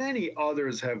and many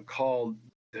others have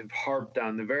harped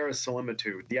on, the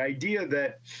verisimilitude. The idea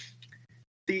that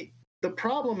the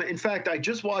problem, in fact, I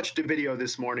just watched a video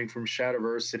this morning from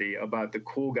Shadiversity about the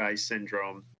cool guy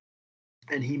syndrome,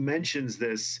 and he mentions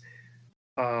this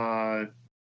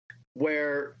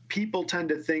where people tend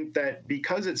to think that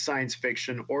because it's science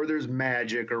fiction or there's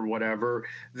magic or whatever,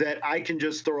 that I can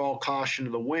just throw all caution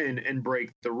to the wind and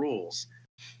break the rules.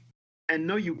 And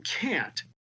no, you can't.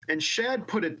 And Shad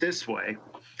put it this way.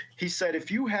 He said,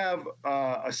 if you have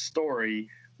a story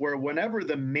where whenever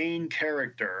the main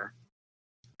character,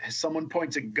 someone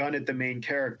points a gun at the main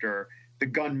character, the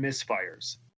gun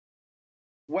misfires.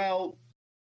 Well,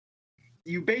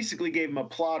 you basically gave him a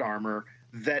plot armor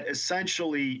that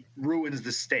essentially ruins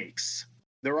the stakes.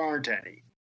 There aren't any,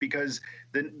 because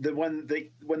when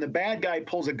the bad guy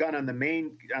pulls a gun on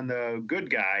the good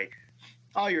guy,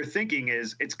 all you're thinking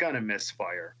is it's gonna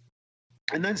misfire.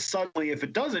 And then suddenly, if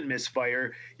it doesn't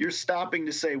misfire, you're stopping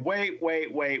to say, wait.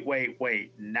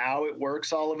 Now it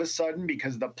works all of a sudden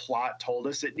because the plot told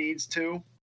us it needs to.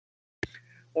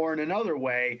 Or in another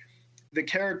way, the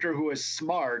character who is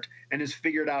smart and has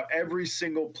figured out every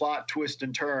single plot twist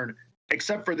and turn,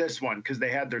 except for this one, because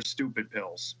they had their stupid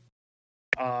pills.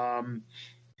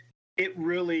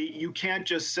 You can't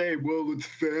just say, well, it's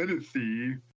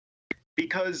fantasy.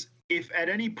 Because if at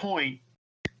any point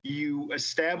you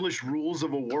establish rules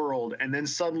of a world and then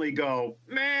suddenly go,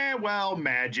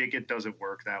 magic, it doesn't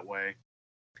work that way.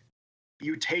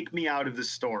 You take me out of the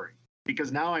story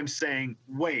because now I'm saying,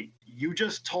 wait, you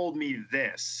just told me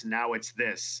this. Now it's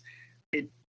this.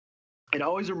 It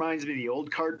always reminds me of the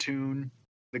old cartoon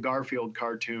the Garfield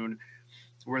cartoon,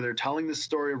 where they're telling the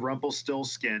story of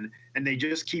Rumpelstiltskin, and they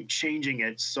just keep changing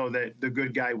it so that the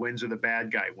good guy wins or the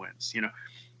bad guy wins.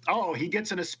 Oh, he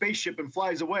gets in a spaceship and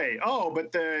flies away. Oh,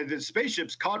 but the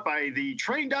spaceship's caught by the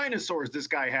trained dinosaurs this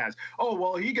guy has. Oh,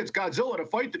 well, he gets Godzilla to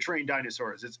fight the trained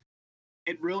dinosaurs.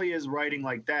 It really is writing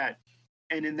like that.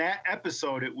 And in that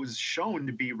episode, it was shown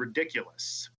to be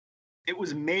ridiculous. It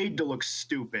was made to look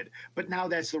stupid, but now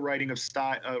that's the writing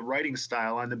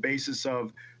style on the basis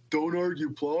of don't argue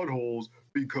plot holes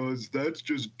because that's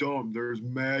just dumb. There's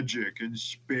magic in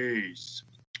space.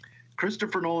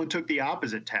 Christopher Nolan took the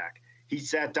opposite tack. He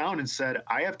sat down and said,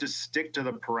 I have to stick to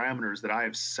the parameters that I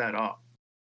have set up.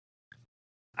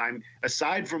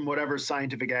 Aside from whatever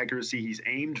scientific accuracy he's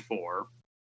aimed for,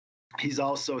 he's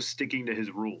also sticking to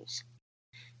his rules.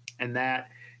 And that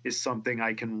is something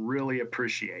I can really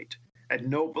appreciate.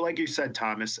 Like you said,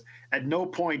 Thomas, at no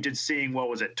point did seeing,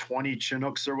 20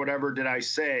 Chinooks or whatever, did I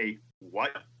say,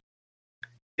 what?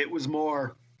 It was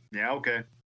more, yeah, okay.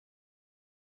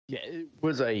 Yeah, it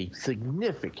was a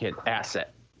significant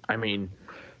asset. I mean,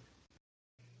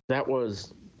 that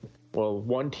was,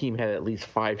 one team had at least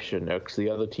 5 Chinooks. The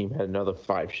other team had another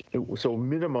 5. So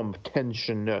minimum 10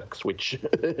 Chinooks, which,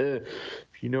 if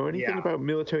you know anything about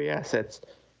military assets,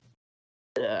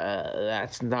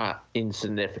 that's not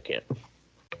insignificant.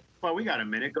 Well, we got a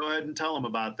minute. Go ahead and tell them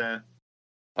about that.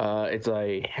 It's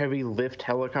a heavy lift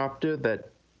helicopter that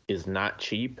is not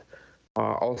cheap.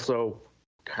 Also,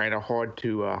 kind of hard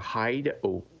to hide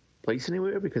or place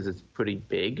anywhere because it's pretty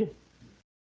big.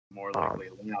 More likely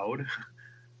loud.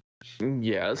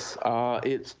 Yes.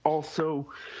 It's also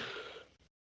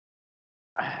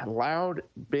loud,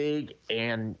 big,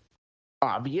 and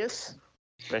obvious,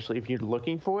 especially if you're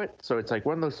looking for it. So it's like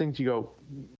one of those things you go,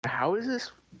 how is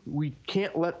this? We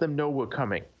can't let them know we're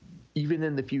coming, even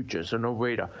in the future, so no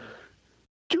radar.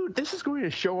 Dude, this is going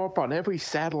to show up on every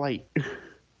satellite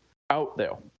out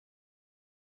there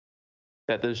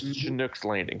that there's Chinooks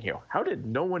landing here. How did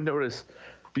no one notice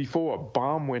before a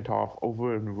bomb went off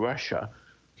over in Russia,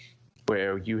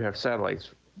 where you have satellites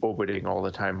orbiting all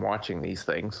the time watching these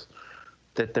things,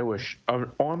 that there was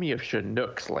an army of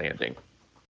Chinooks landing?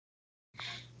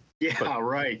 Yeah,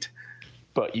 right.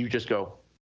 But you just go,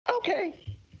 okay.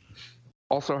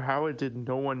 Also, how did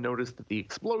no one notice that the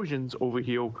explosions over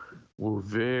here were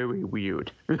very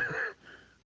weird?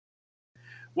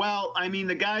 Well, I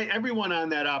mean, everyone on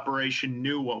that operation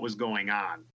knew what was going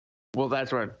on. Well,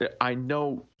 that's right. I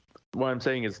know what I'm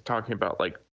saying is talking about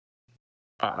like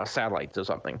satellites or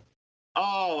something.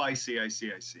 Oh, I see.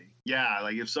 Yeah,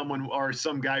 like if someone or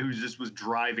some guy who just was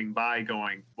driving by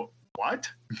going, what?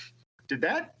 Did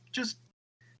that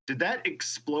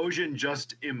explosion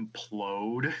just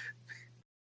implode?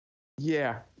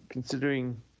 Yeah,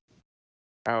 considering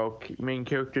our main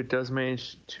character does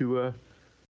manage to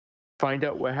find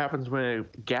out what happens when a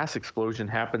gas explosion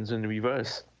happens in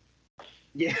reverse.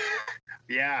 Yeah,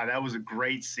 that was a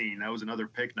great scene. That was another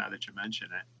pick now that you mention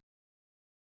it.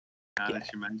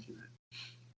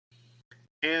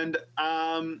 And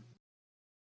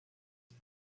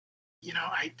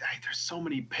there's so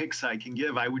many picks I can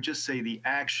give. I would just say the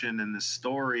action and the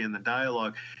story and the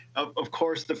dialogue. Of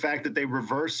course, the fact that they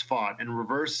reverse fought and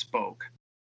reverse spoke.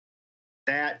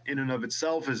 That in and of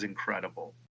itself is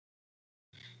incredible.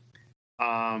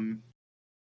 I'm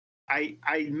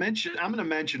going to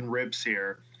mention rips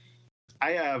here.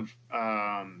 I have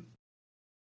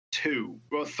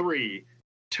 3.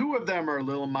 2 of them are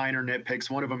little minor nitpicks.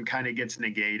 One of them kind of gets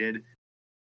negated.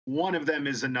 One of them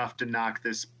is enough to knock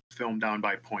this film down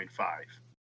by 0.5.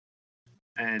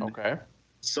 And okay.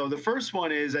 So the first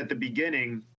one is at the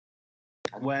beginning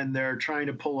when they're trying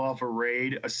to pull off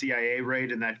a CIA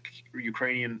raid in that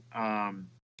Ukrainian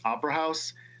opera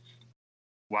house.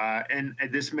 Wow, and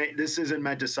this isn't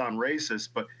meant to sound racist,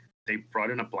 but they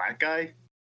brought in a black guy.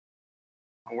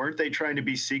 Weren't they trying to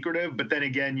be secretive? But then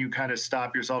again, you kind of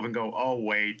stop yourself and go, "Oh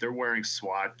wait, they're wearing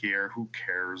SWAT gear. Who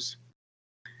cares?"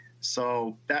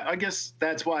 So I guess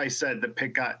that's why I said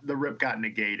the rip got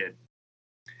negated.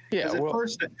 Yeah. At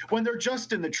first, when they're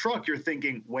just in the truck, you're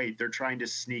thinking, "Wait, they're trying to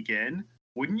sneak in."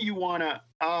 Wouldn't you want to?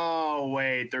 Oh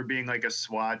wait, they're being like a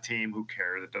SWAT team. Who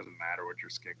cares? It doesn't matter what you're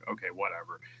skin. Okay,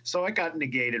 whatever. So it got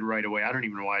negated right away. I don't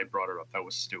even know why I brought it up. That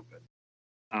was stupid.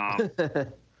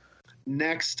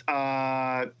 Next,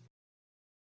 the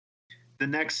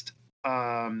next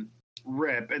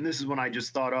rip, and this is one I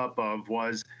just thought up of,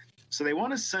 was so they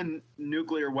want to send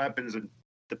nuclear weapons in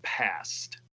the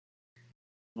past.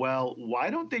 Well, why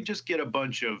don't they just get a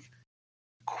bunch of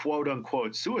quote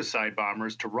unquote suicide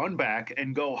bombers to run back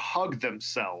and go hug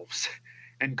themselves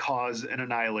and cause an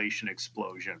annihilation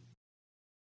explosion?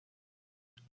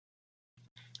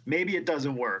 maybe it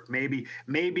doesn't work. Maybe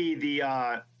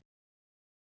the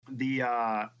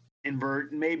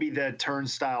maybe the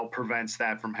turnstile prevents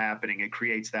that from happening. It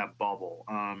creates that bubble.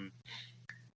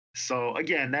 So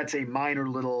again, that's a minor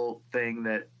little thing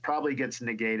that probably gets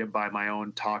negated by my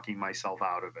own talking myself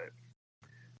out of it.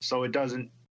 So it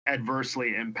doesn't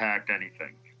adversely impact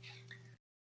anything.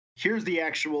 Here's the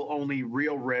actual only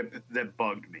real rip that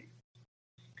bugged me.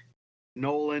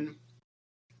 Nolan,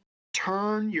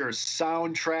 turn your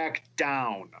soundtrack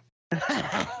down.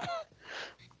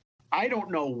 I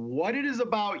don't know what it is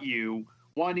about you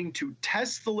wanting to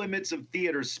test the limits of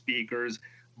theater speakers,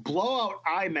 blow out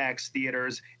IMAX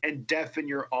theaters, and deafen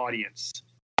your audience.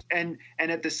 And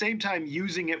at the same time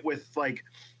using it with like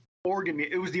organ.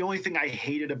 It was the only thing I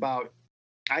hated about.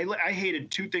 I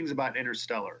hated two things about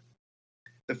Interstellar.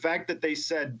 The fact that they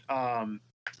said,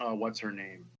 what's her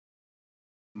name?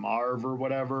 Marv or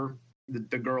whatever,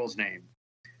 the girl's name.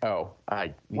 Oh,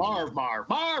 Marv.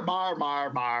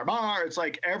 It's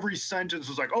like every sentence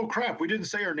was like, oh crap, we didn't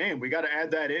say her name. We got to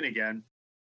add that in again.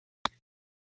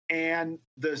 And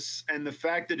the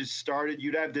fact that it started,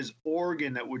 you'd have this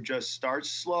organ that would just start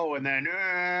slow and then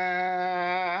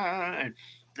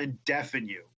and deafen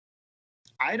you.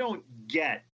 I don't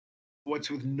get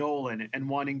what's with Nolan and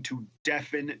wanting to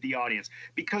deafen the audience,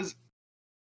 because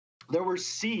there were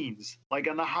scenes like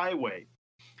on the highway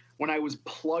when I was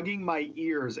plugging my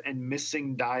ears and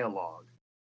missing dialogue.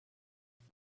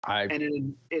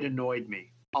 And it annoyed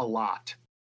me a lot.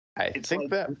 I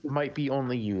think that might be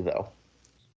only you, though.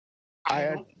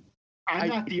 I'm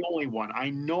not the only one. I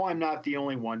know I'm not the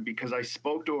only one, because I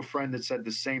spoke to a friend that said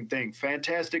the same thing.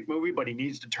 Fantastic movie, but he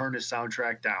needs to turn his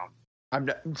soundtrack down.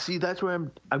 See, that's where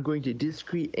I'm going to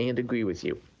disagree and agree with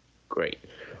you. Great.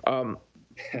 I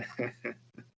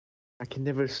can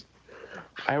never.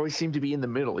 I always seem to be in the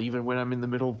middle, even when I'm in the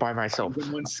middle by myself.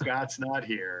 Even when Scott's not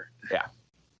here. Yeah.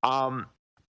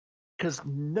 Because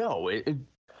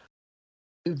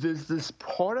there's this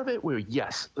part of it where,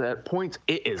 yes, at points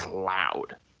it is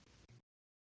loud.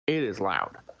 It is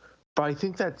loud. But I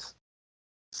think that's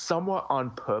somewhat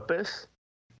on purpose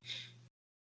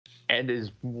and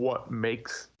is what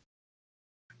makes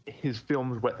his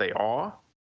films what they are.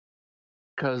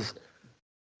 Because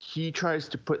he tries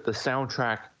to put the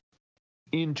soundtrack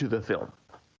into the film.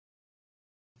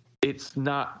 It's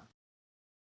not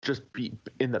just be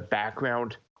in the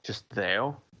background, just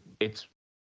there. It's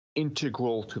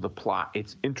integral to the plot.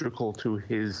 It's integral to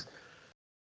his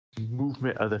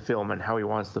movement of the film and how he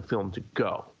wants the film to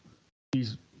go.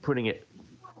 He's putting it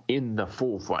in the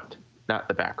forefront, not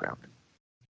the background.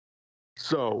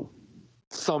 So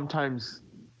sometimes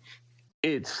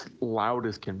it's loud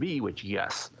as can be, which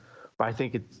yes, but I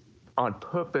think it's on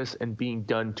purpose and being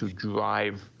done to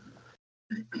drive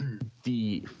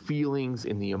the feelings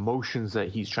and the emotions that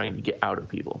he's trying to get out of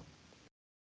people.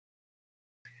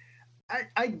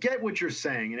 I get what you're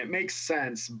saying, and it makes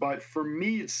sense, but for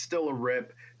me, it's still a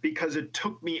rip because it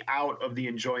took me out of the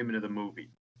enjoyment of the movie.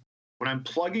 When I'm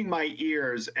plugging my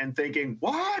ears and thinking,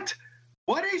 what?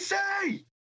 What'd he say?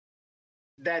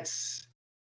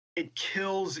 It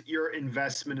kills your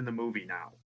investment in the movie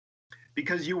now,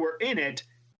 because you were in it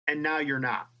and now you're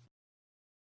not.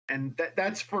 And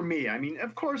that's for me. I mean,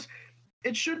 of course,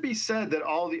 it should be said that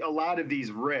a lot of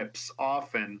these rips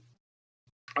often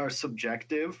are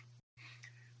subjective.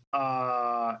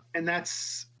 And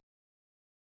that's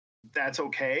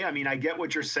okay. I mean, I get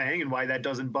what you're saying and why that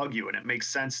doesn't bug you, and it makes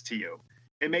sense to you.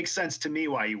 It makes sense to me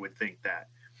why you would think that.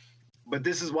 But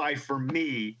this is why, for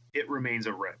me, it remains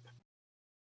a rip.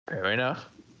 Fair enough.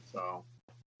 So,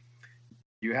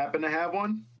 you happen to have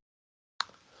one?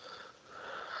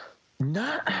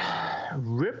 Not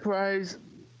Rip Rise.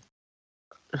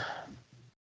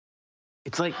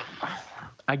 It's like,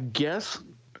 I guess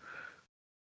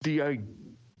I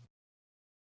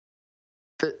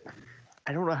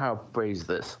don't know how to phrase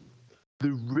this.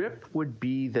 The rip would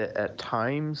be that at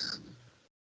times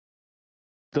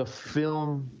the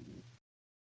film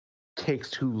takes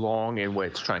too long in what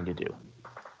it's trying to do.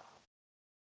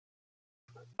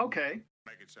 Okay.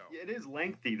 Make it so. It is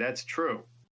lengthy. That's true.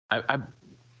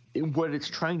 What it's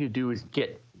trying to do is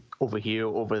get over here,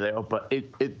 over there, but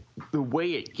the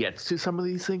way it gets to some of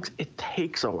these things, it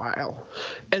takes a while.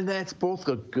 And that's both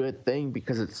a good thing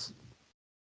because it's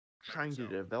trying to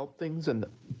develop things,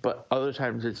 but other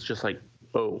times it's just like,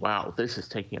 oh wow, this is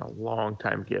taking a long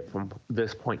time to get from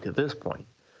this point to this point.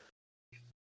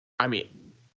 I mean,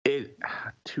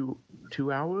 2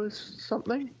 hours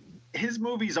something. His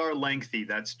movies are lengthy,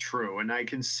 that's true, and I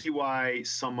can see why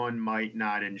someone might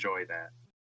not enjoy that.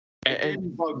 It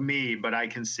didn't bug me, but I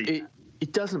can see that.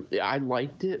 It doesn't. I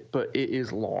liked it, but it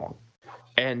is long,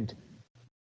 And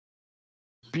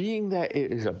being that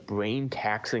it is a brain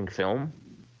taxing film,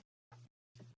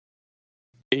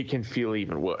 it can feel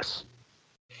even worse.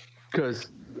 Because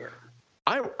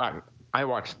I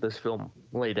watched this film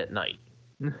late at night.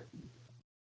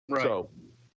 Right. So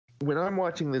when I'm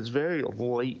watching this very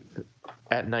late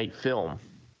at night film,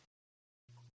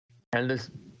 and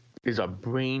this is a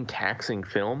brain taxing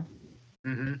film,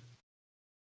 Mm-hmm.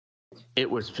 it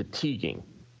was fatiguing.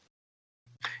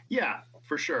 Yeah,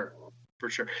 for sure. For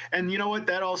sure. And you know what?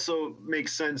 That also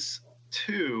makes sense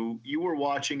too. You were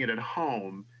watching it at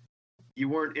home. You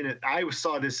weren't in it. I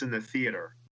saw this in the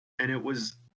theater,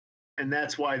 and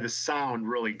that's why the sound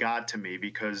really got to me,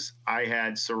 because I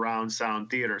had surround sound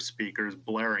theater speakers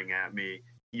blaring at me.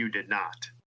 You did not.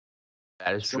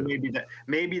 That is So true.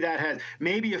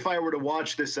 maybe if I were to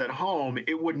watch this at home,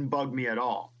 it wouldn't bug me at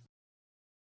all.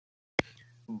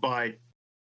 But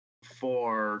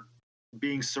for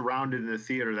being surrounded in the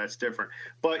theater, that's different.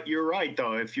 But you're right,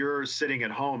 though. If you're sitting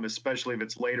at home, especially if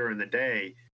it's later in the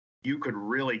day, you could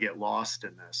really get lost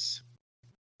in this.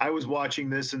 I was watching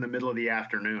this in the middle of the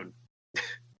afternoon.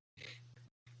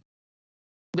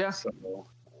 Yeah, So,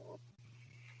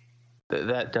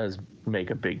 that does make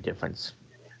a big difference.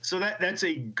 so that's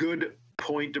a good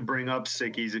point to bring up,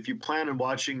 Sickies. If you plan on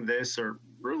watching this, or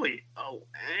really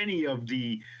any of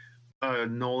the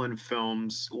Nolan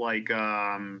films, like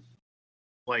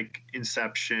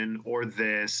Inception or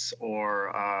this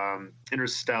or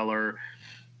Interstellar,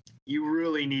 you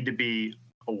really need to be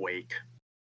awake.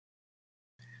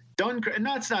 Dunkirk, and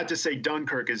that's not to say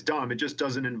Dunkirk is dumb. It just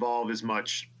doesn't involve as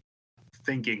much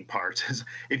thinking parts.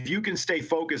 If you can stay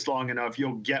focused long enough,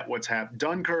 you'll get what's happening.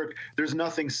 Dunkirk, there's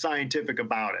nothing scientific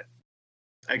about it,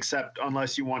 except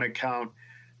unless you want to count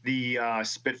the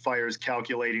Spitfires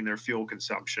calculating their fuel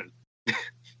consumption.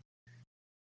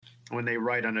 When they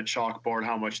write on a chalkboard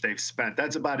how much they've spent.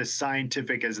 That's about as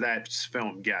scientific as that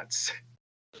film gets.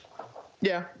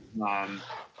 Yeah.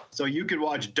 So you could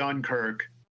watch Dunkirk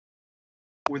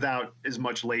without as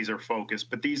much laser focus.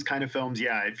 But these kind of films,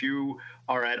 yeah, if you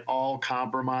are at all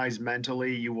compromised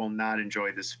mentally, you will not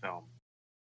enjoy this film.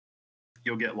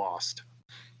 You'll get lost.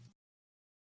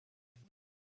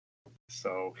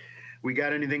 So we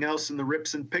got anything else in the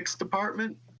rips and picks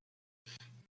department?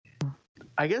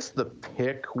 I guess the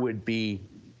pick would be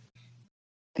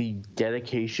the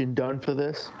dedication done for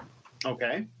this.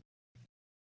 Okay.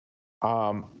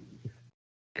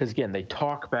 Because again, they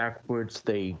talk backwards,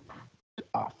 they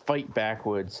fight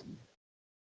backwards.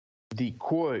 The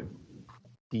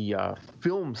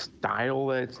film style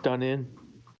that it's done in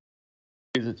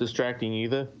isn't distracting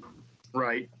either.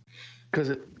 Right.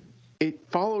 Because it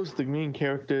follows the main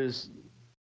characters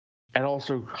and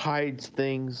also hides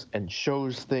things and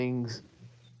shows things,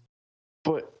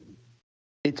 but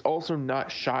it's also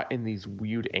not shot in these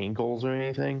weird angles or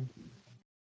anything.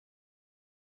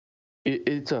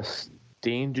 It's a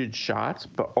standard shots,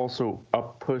 but also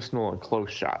up personal and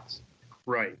close shots.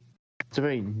 Right. It's a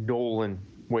very Nolan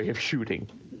way of shooting.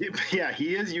 Yeah,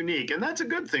 he is unique, and that's a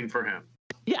good thing for him.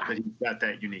 Yeah. That he's got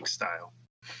that unique style.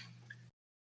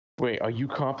 Wait, are you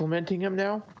complimenting him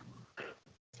now?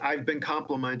 I've been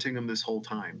complimenting him this whole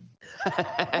time.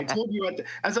 I told you,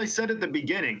 as I said at the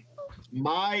beginning,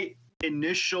 my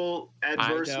initial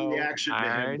adverse reaction to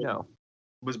him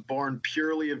was born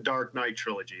purely of Dark Knight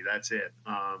trilogy. That's it.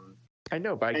 I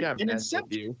know, but I got mad with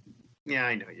you. Yeah,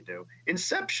 I know you do.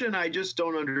 Inception, I just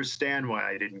don't understand why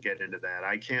I didn't get into that.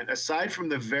 I can't, aside from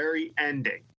the very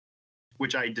ending,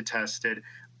 which I detested,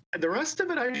 the rest of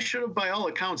it I should have, by all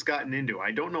accounts, gotten into.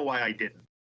 I don't know why I didn't.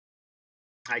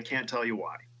 I can't tell you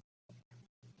why.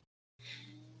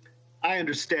 I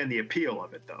understand the appeal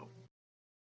of it, though.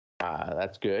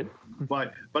 That's good.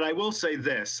 But I will say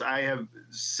this. I have,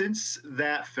 since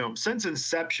that film, since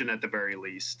Inception at the very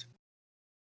least,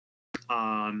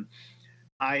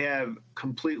 I have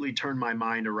completely turned my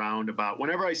mind around about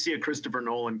whenever I see a Christopher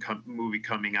Nolan movie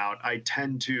coming out, I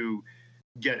tend to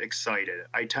get excited.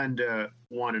 I tend to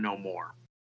want to know more.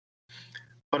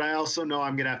 But I also know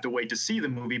I'm going to have to wait to see the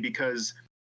movie because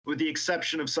with the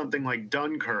exception of something like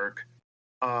Dunkirk,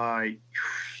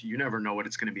 you never know what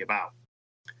it's going to be about.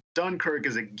 Dunkirk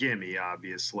is a gimme,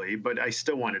 obviously, but I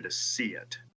still wanted to see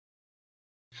it.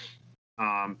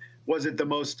 Was it the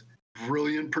most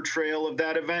brilliant portrayal of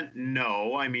that event?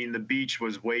 No. I mean, the beach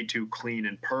was way too clean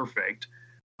and perfect,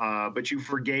 but you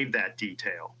forgave that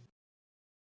detail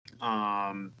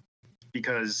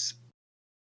because,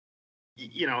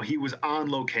 you know, he was on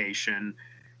location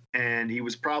and he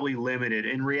was probably limited.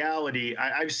 In reality,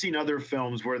 I've seen other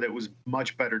films where that was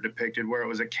much better depicted, where it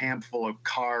was a camp full of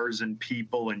cars and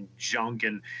people and junk,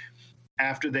 and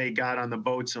after they got on the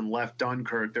boats and left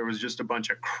Dunkirk, there was just a bunch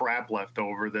of crap left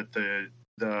over that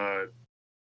the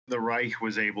Reich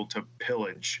was able to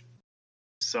pillage.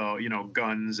 So,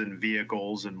 guns and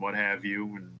vehicles and what have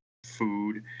you, and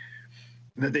food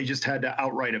that they just had to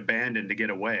outright abandon to get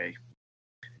away.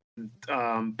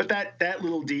 But that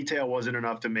little detail wasn't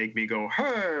enough to make me go,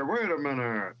 hey, wait a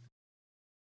minute.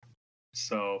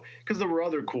 So, because there were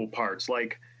other cool parts,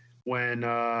 like when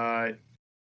the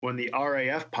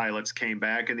RAF pilots came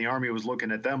back and the Army was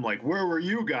looking at them like, where were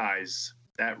you guys?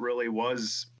 That really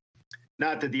was,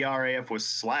 not that the RAF was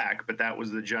slack, but that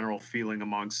was the general feeling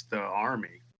amongst the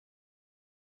Army,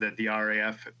 that the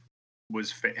RAF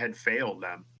had failed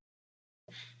them.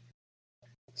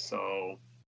 So,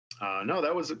 no,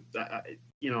 that was,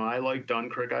 I like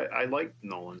Dunkirk. I like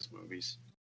Nolan's movies.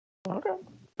 Okay,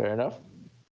 fair enough.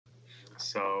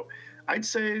 So I'd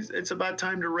say it's about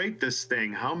time to rate this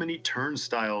thing. How many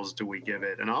turnstiles do we give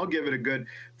it? And I'll give it a good,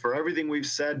 for everything we've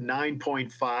said,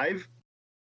 9.5.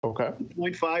 Okay.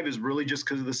 9.5 is really just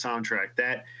because of the soundtrack.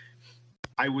 That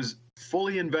I was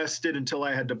fully invested until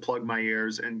I had to plug my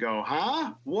ears and go,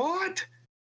 huh? What?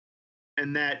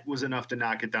 And that was enough to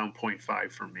knock it down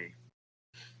 0.5 for me.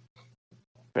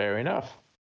 Fair enough.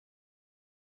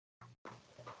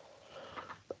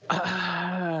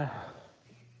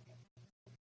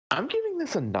 I'm giving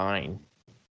this a 9.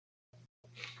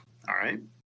 All right.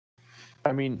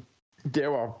 I mean,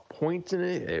 there are points in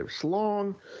it. It was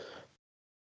long.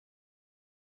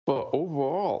 But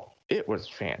overall, it was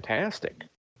fantastic.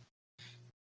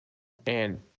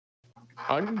 And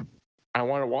I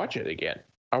want to watch it again.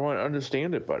 I want to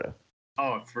understand it better.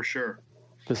 Oh, for sure.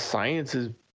 The science is,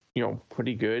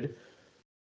 pretty good.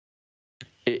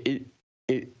 It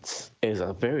is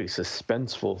a very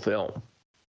suspenseful film.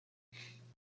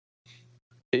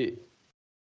 It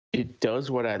does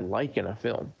what I like in a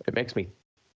film. It makes me.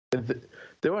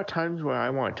 There are times where I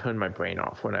want to turn my brain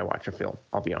off when I watch a film.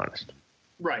 I'll be honest.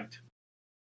 Right.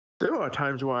 There are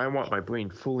times where I want my brain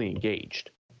fully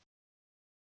engaged.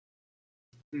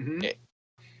 Mm-hmm.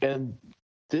 And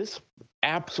this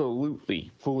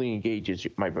absolutely fully engages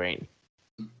my brain.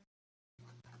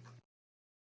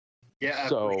 Yeah,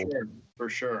 so, for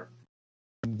sure.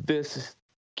 This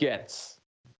gets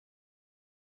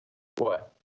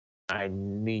what I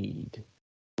need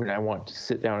when I want to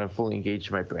sit down and fully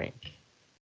engage my brain.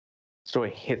 So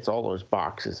it hits all those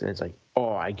boxes, and it's like,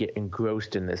 oh, I get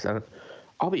engrossed in this. And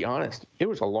I'll be honest, it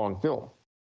was a long film.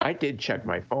 I did check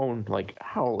my phone, like,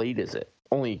 how late is it?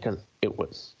 Only because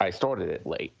I started it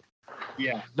late.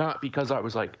 Yeah. Not because I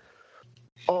was like,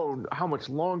 oh, how much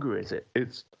longer is it?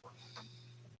 It's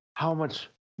how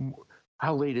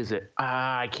late is it?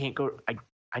 I can't go.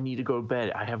 I need to go to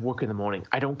bed. I have work in the morning.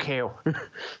 I don't care.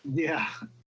 Yeah.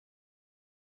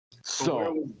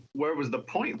 So where was the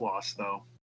point lost, though?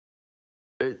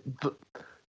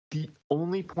 The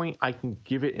only point I can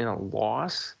give it in a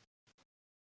loss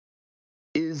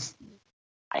is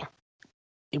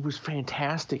it was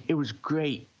fantastic. It was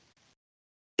great.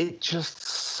 It just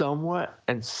somewhat,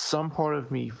 and some part of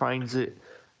me finds it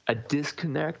a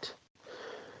disconnect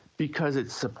because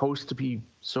it's supposed to be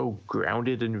so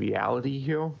grounded in reality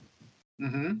here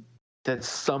that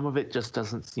some of it just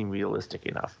doesn't seem realistic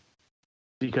enough.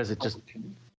 Because it just,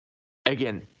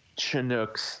 again,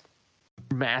 Chinooks,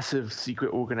 massive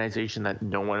secret organization that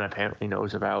no one apparently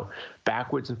knows about,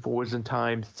 backwards and forwards in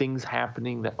time, things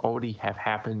happening that already have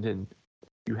happened, and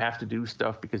you have to do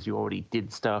stuff because you already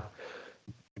did stuff.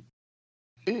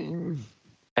 And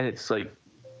it's like,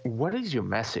 what is your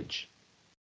message?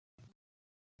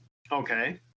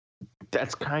 Okay.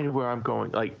 That's kind of where I'm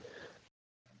going. Like,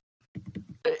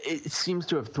 it seems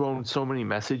to have thrown so many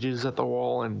messages at the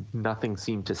wall and nothing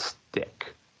seemed to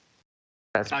stick.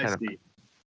 That's kind of.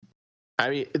 I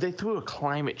mean, they threw a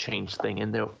climate change thing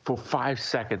in there for 5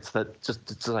 seconds.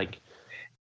 It's like.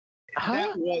 Huh?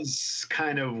 That was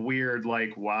kind of weird.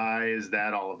 Like, why is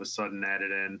that all of a sudden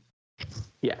added in?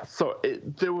 Yeah. So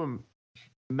there were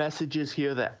messages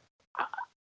here that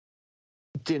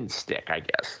didn't stick, I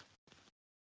guess.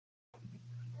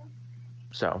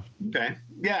 So. Okay.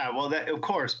 Yeah. Well, that of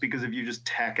course, because if you just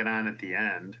tack it on at the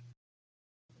end.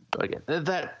 Again,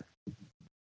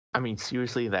 I mean,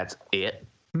 seriously, that's it.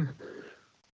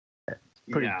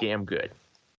 Pretty damn good.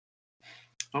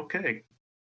 Okay.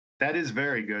 That is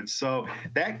very good. So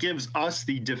that gives us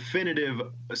the definitive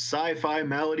Sci-Fi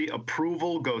Melody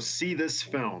approval. Go see this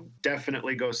film.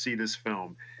 Definitely go see this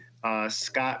film.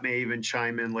 Scott may even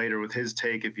chime in later with his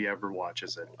take if he ever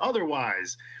watches it.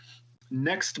 Otherwise,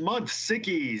 next month,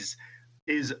 Sickies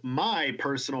is my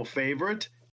personal favorite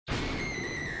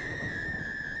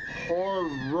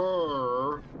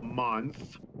horror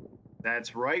month.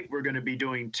 That's right. We're going to be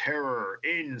doing Terror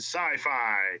in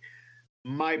Sci-Fi,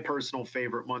 my personal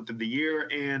favorite month of the year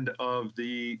and of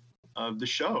the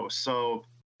show. So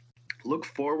look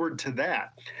forward to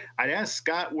that. I'd ask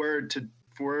Scott where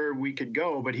we could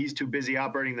go, but he's too busy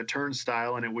operating the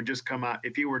turnstile, and it would just come out,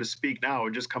 if he were to speak now, it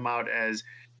would just come out as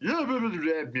and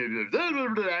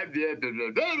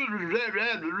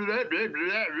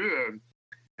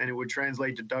it would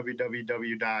translate to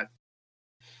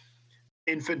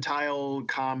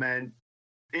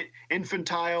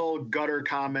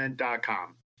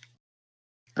infantileguttercomment.com.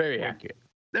 Very accurate.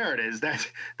 There it is.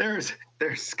 There's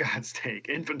Scott's take.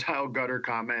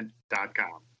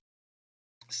 infantileguttercomment.com.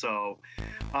 So,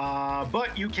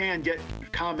 but you can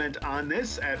comment on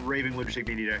this at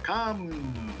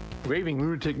ravinglunaticmedia.com.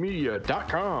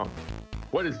 ravinglunaticmedia.com.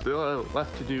 What is there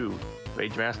left to do,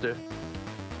 Rage Master?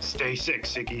 Stay sick,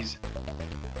 sickies.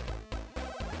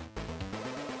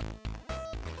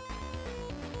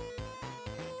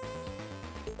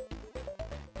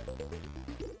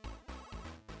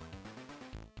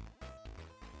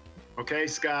 Okay,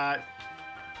 Scott.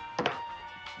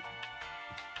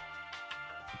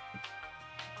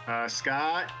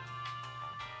 Scott,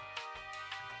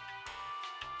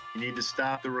 you need to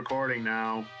stop the recording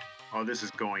now. Oh, this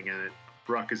is going in it.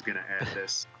 Ruck is going to add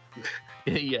this.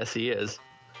 Yes, he is.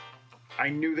 I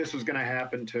knew this was going to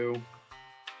happen too.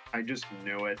 I just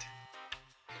knew it.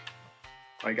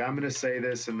 Like, I'm going to say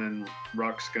this and then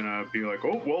Ruck's going to be like,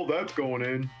 oh, well, that's going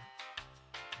in.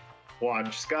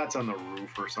 Watch, Scott's on the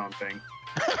roof or something.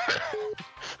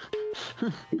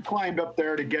 He climbed up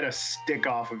there to get a stick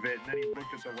off of it, and then he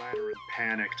looked at the ladder and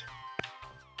panicked.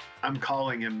 I'm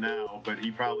calling him now, but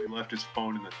he probably left his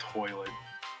phone in the toilet.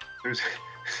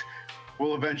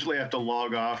 We'll eventually have to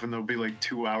log off, and there'll be like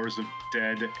 2 hours of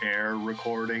dead air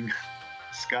recording.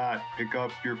 Scott, pick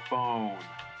up your phone.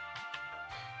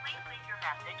 Please leave your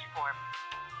message for...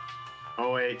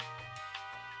 Oh, wait.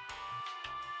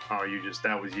 Oh,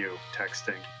 that was you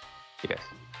texting. Yes.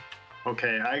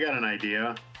 Okay, I got an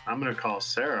idea. I'm going to call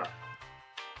Sarah.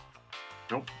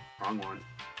 Nope, wrong one.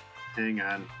 Hang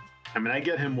on. I mean, I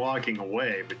get him walking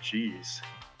away, but geez.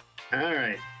 All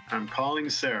right, I'm calling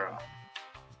Sarah.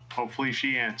 Hopefully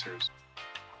she answers.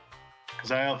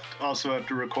 Because I also have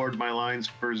to record my lines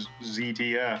for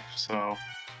ZTF, so...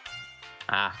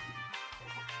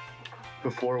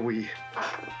 Before we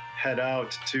head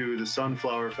out to the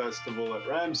Sunflower Festival at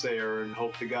Ramsayer and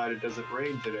hope to God it doesn't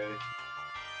rain today.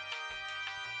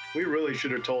 We really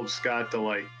should have told Scott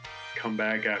to, come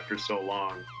back after so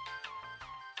long.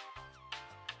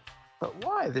 But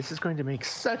why? This is going to make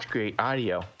such great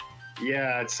audio.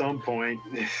 Yeah, at some point.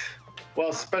 Well,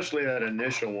 especially that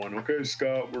initial one. Okay,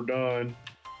 Scott, we're done.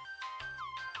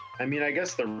 I mean, I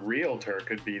guess the realtor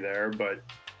could be there, but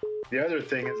the other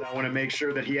thing is I want to make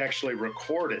sure that he actually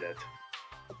recorded it.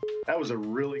 That was a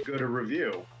really good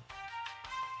review.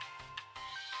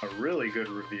 A really good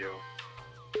review.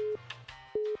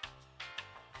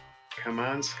 Come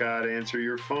on, Scott, answer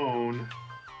your phone.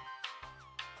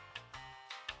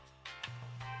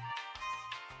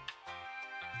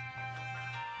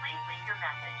 Please leave your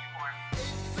message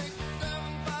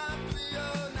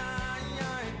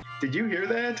for... Did you hear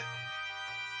that?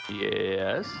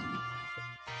 Yes.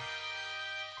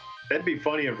 That'd be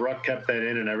funny if Ruck kept that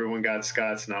in and everyone got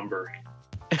Scott's number.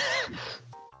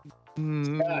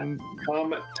 Scott,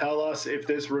 come tell us if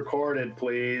this recorded,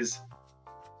 please.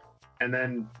 And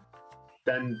then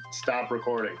stop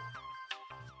recording.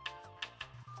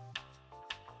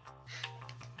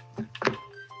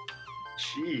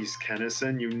 Jeez,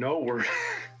 Kennison, we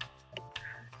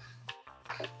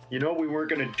weren't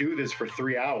going to do this for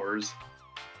 3 hours.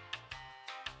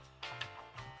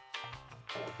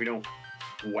 We don't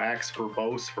wax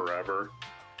verbose forever.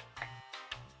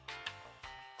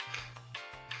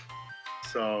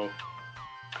 So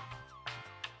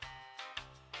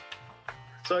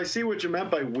I see what you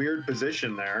meant by weird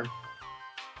position there.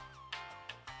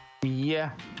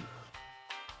 Yeah.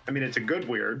 I mean, it's a good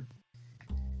weird.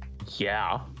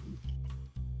 Yeah.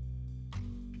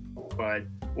 But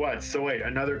what? So wait,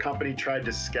 another company tried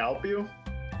to scalp you?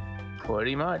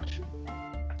 Pretty much.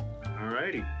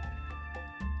 Alrighty.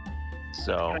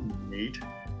 So, Neat.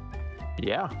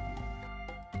 yeah.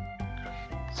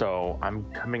 So, I'm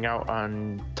coming out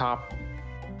on top.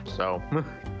 So,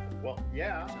 Well,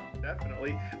 yeah,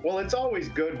 definitely. Well, it's always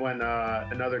good when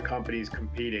another company's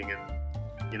competing, and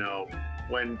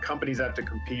when companies have to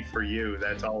compete for you,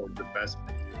 that's always the best.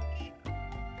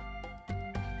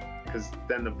 Because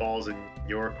then the ball's in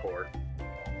your court.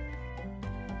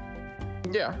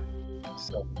 yeah.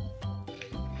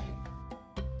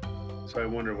 So I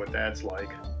wonder what that's like.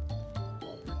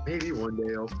 Maybe one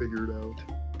day I'll figure it out.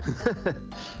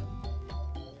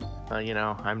 You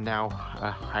know, I'm now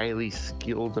a highly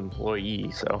skilled employee,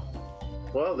 so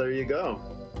Well, there you go.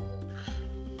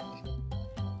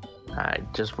 I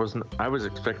was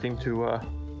expecting to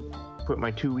put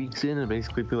my 2 weeks in and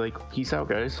basically be like, peace out,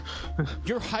 guys.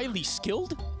 You're highly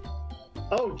skilled?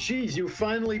 Oh, geez, you're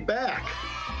finally back.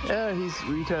 Yeah, he's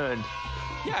returned.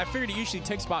 Yeah, I figured it usually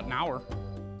takes about an hour.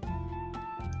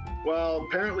 Well,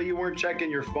 apparently you weren't checking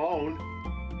your phone.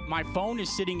 My phone is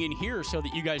sitting in here so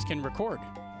that you guys can record.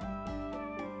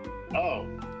 Oh.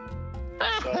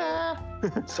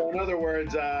 So in other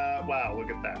words, wow, look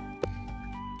at that.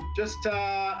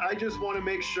 I just want to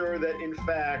make sure that, in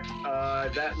fact,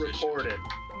 that recorded.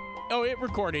 Oh, it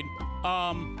recorded.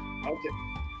 Okay.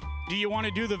 Do you want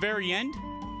to do the very end?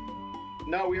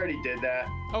 No, we already did that.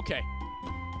 Okay.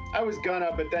 I was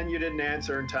gonna, but then you didn't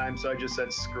answer in time, so I just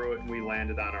said screw it, and we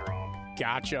landed on our own.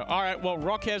 Gotcha. All right. Well,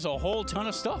 Ruck has a whole ton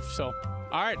of stuff. So,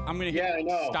 all right, I'm going to Yeah, I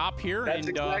know. stop here That's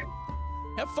and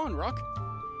have fun, Ruck.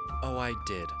 Oh, I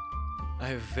did.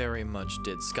 I very much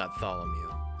did, Scotttholomew.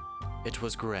 It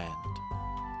was grand.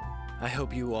 I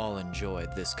hope you all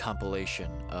enjoyed this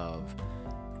compilation of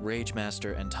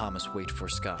Ragemaster and Thomas Wait for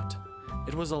Scott.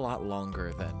 It was a lot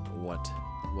longer than what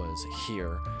was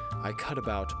here. I cut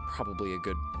about probably a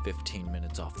good 15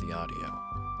 minutes off the audio.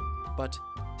 But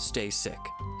stay sick,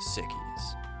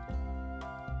 sickies.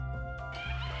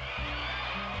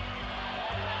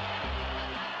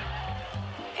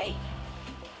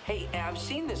 Hey, I've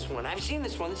seen this one. This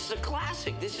is a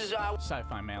classic. This is,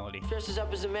 Sci-fi Malady. dresses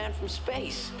up as a man from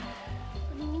space.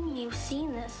 What do you mean you've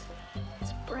seen this?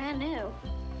 It's brand new.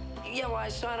 Yeah, well, I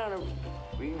saw it on a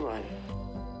rerun.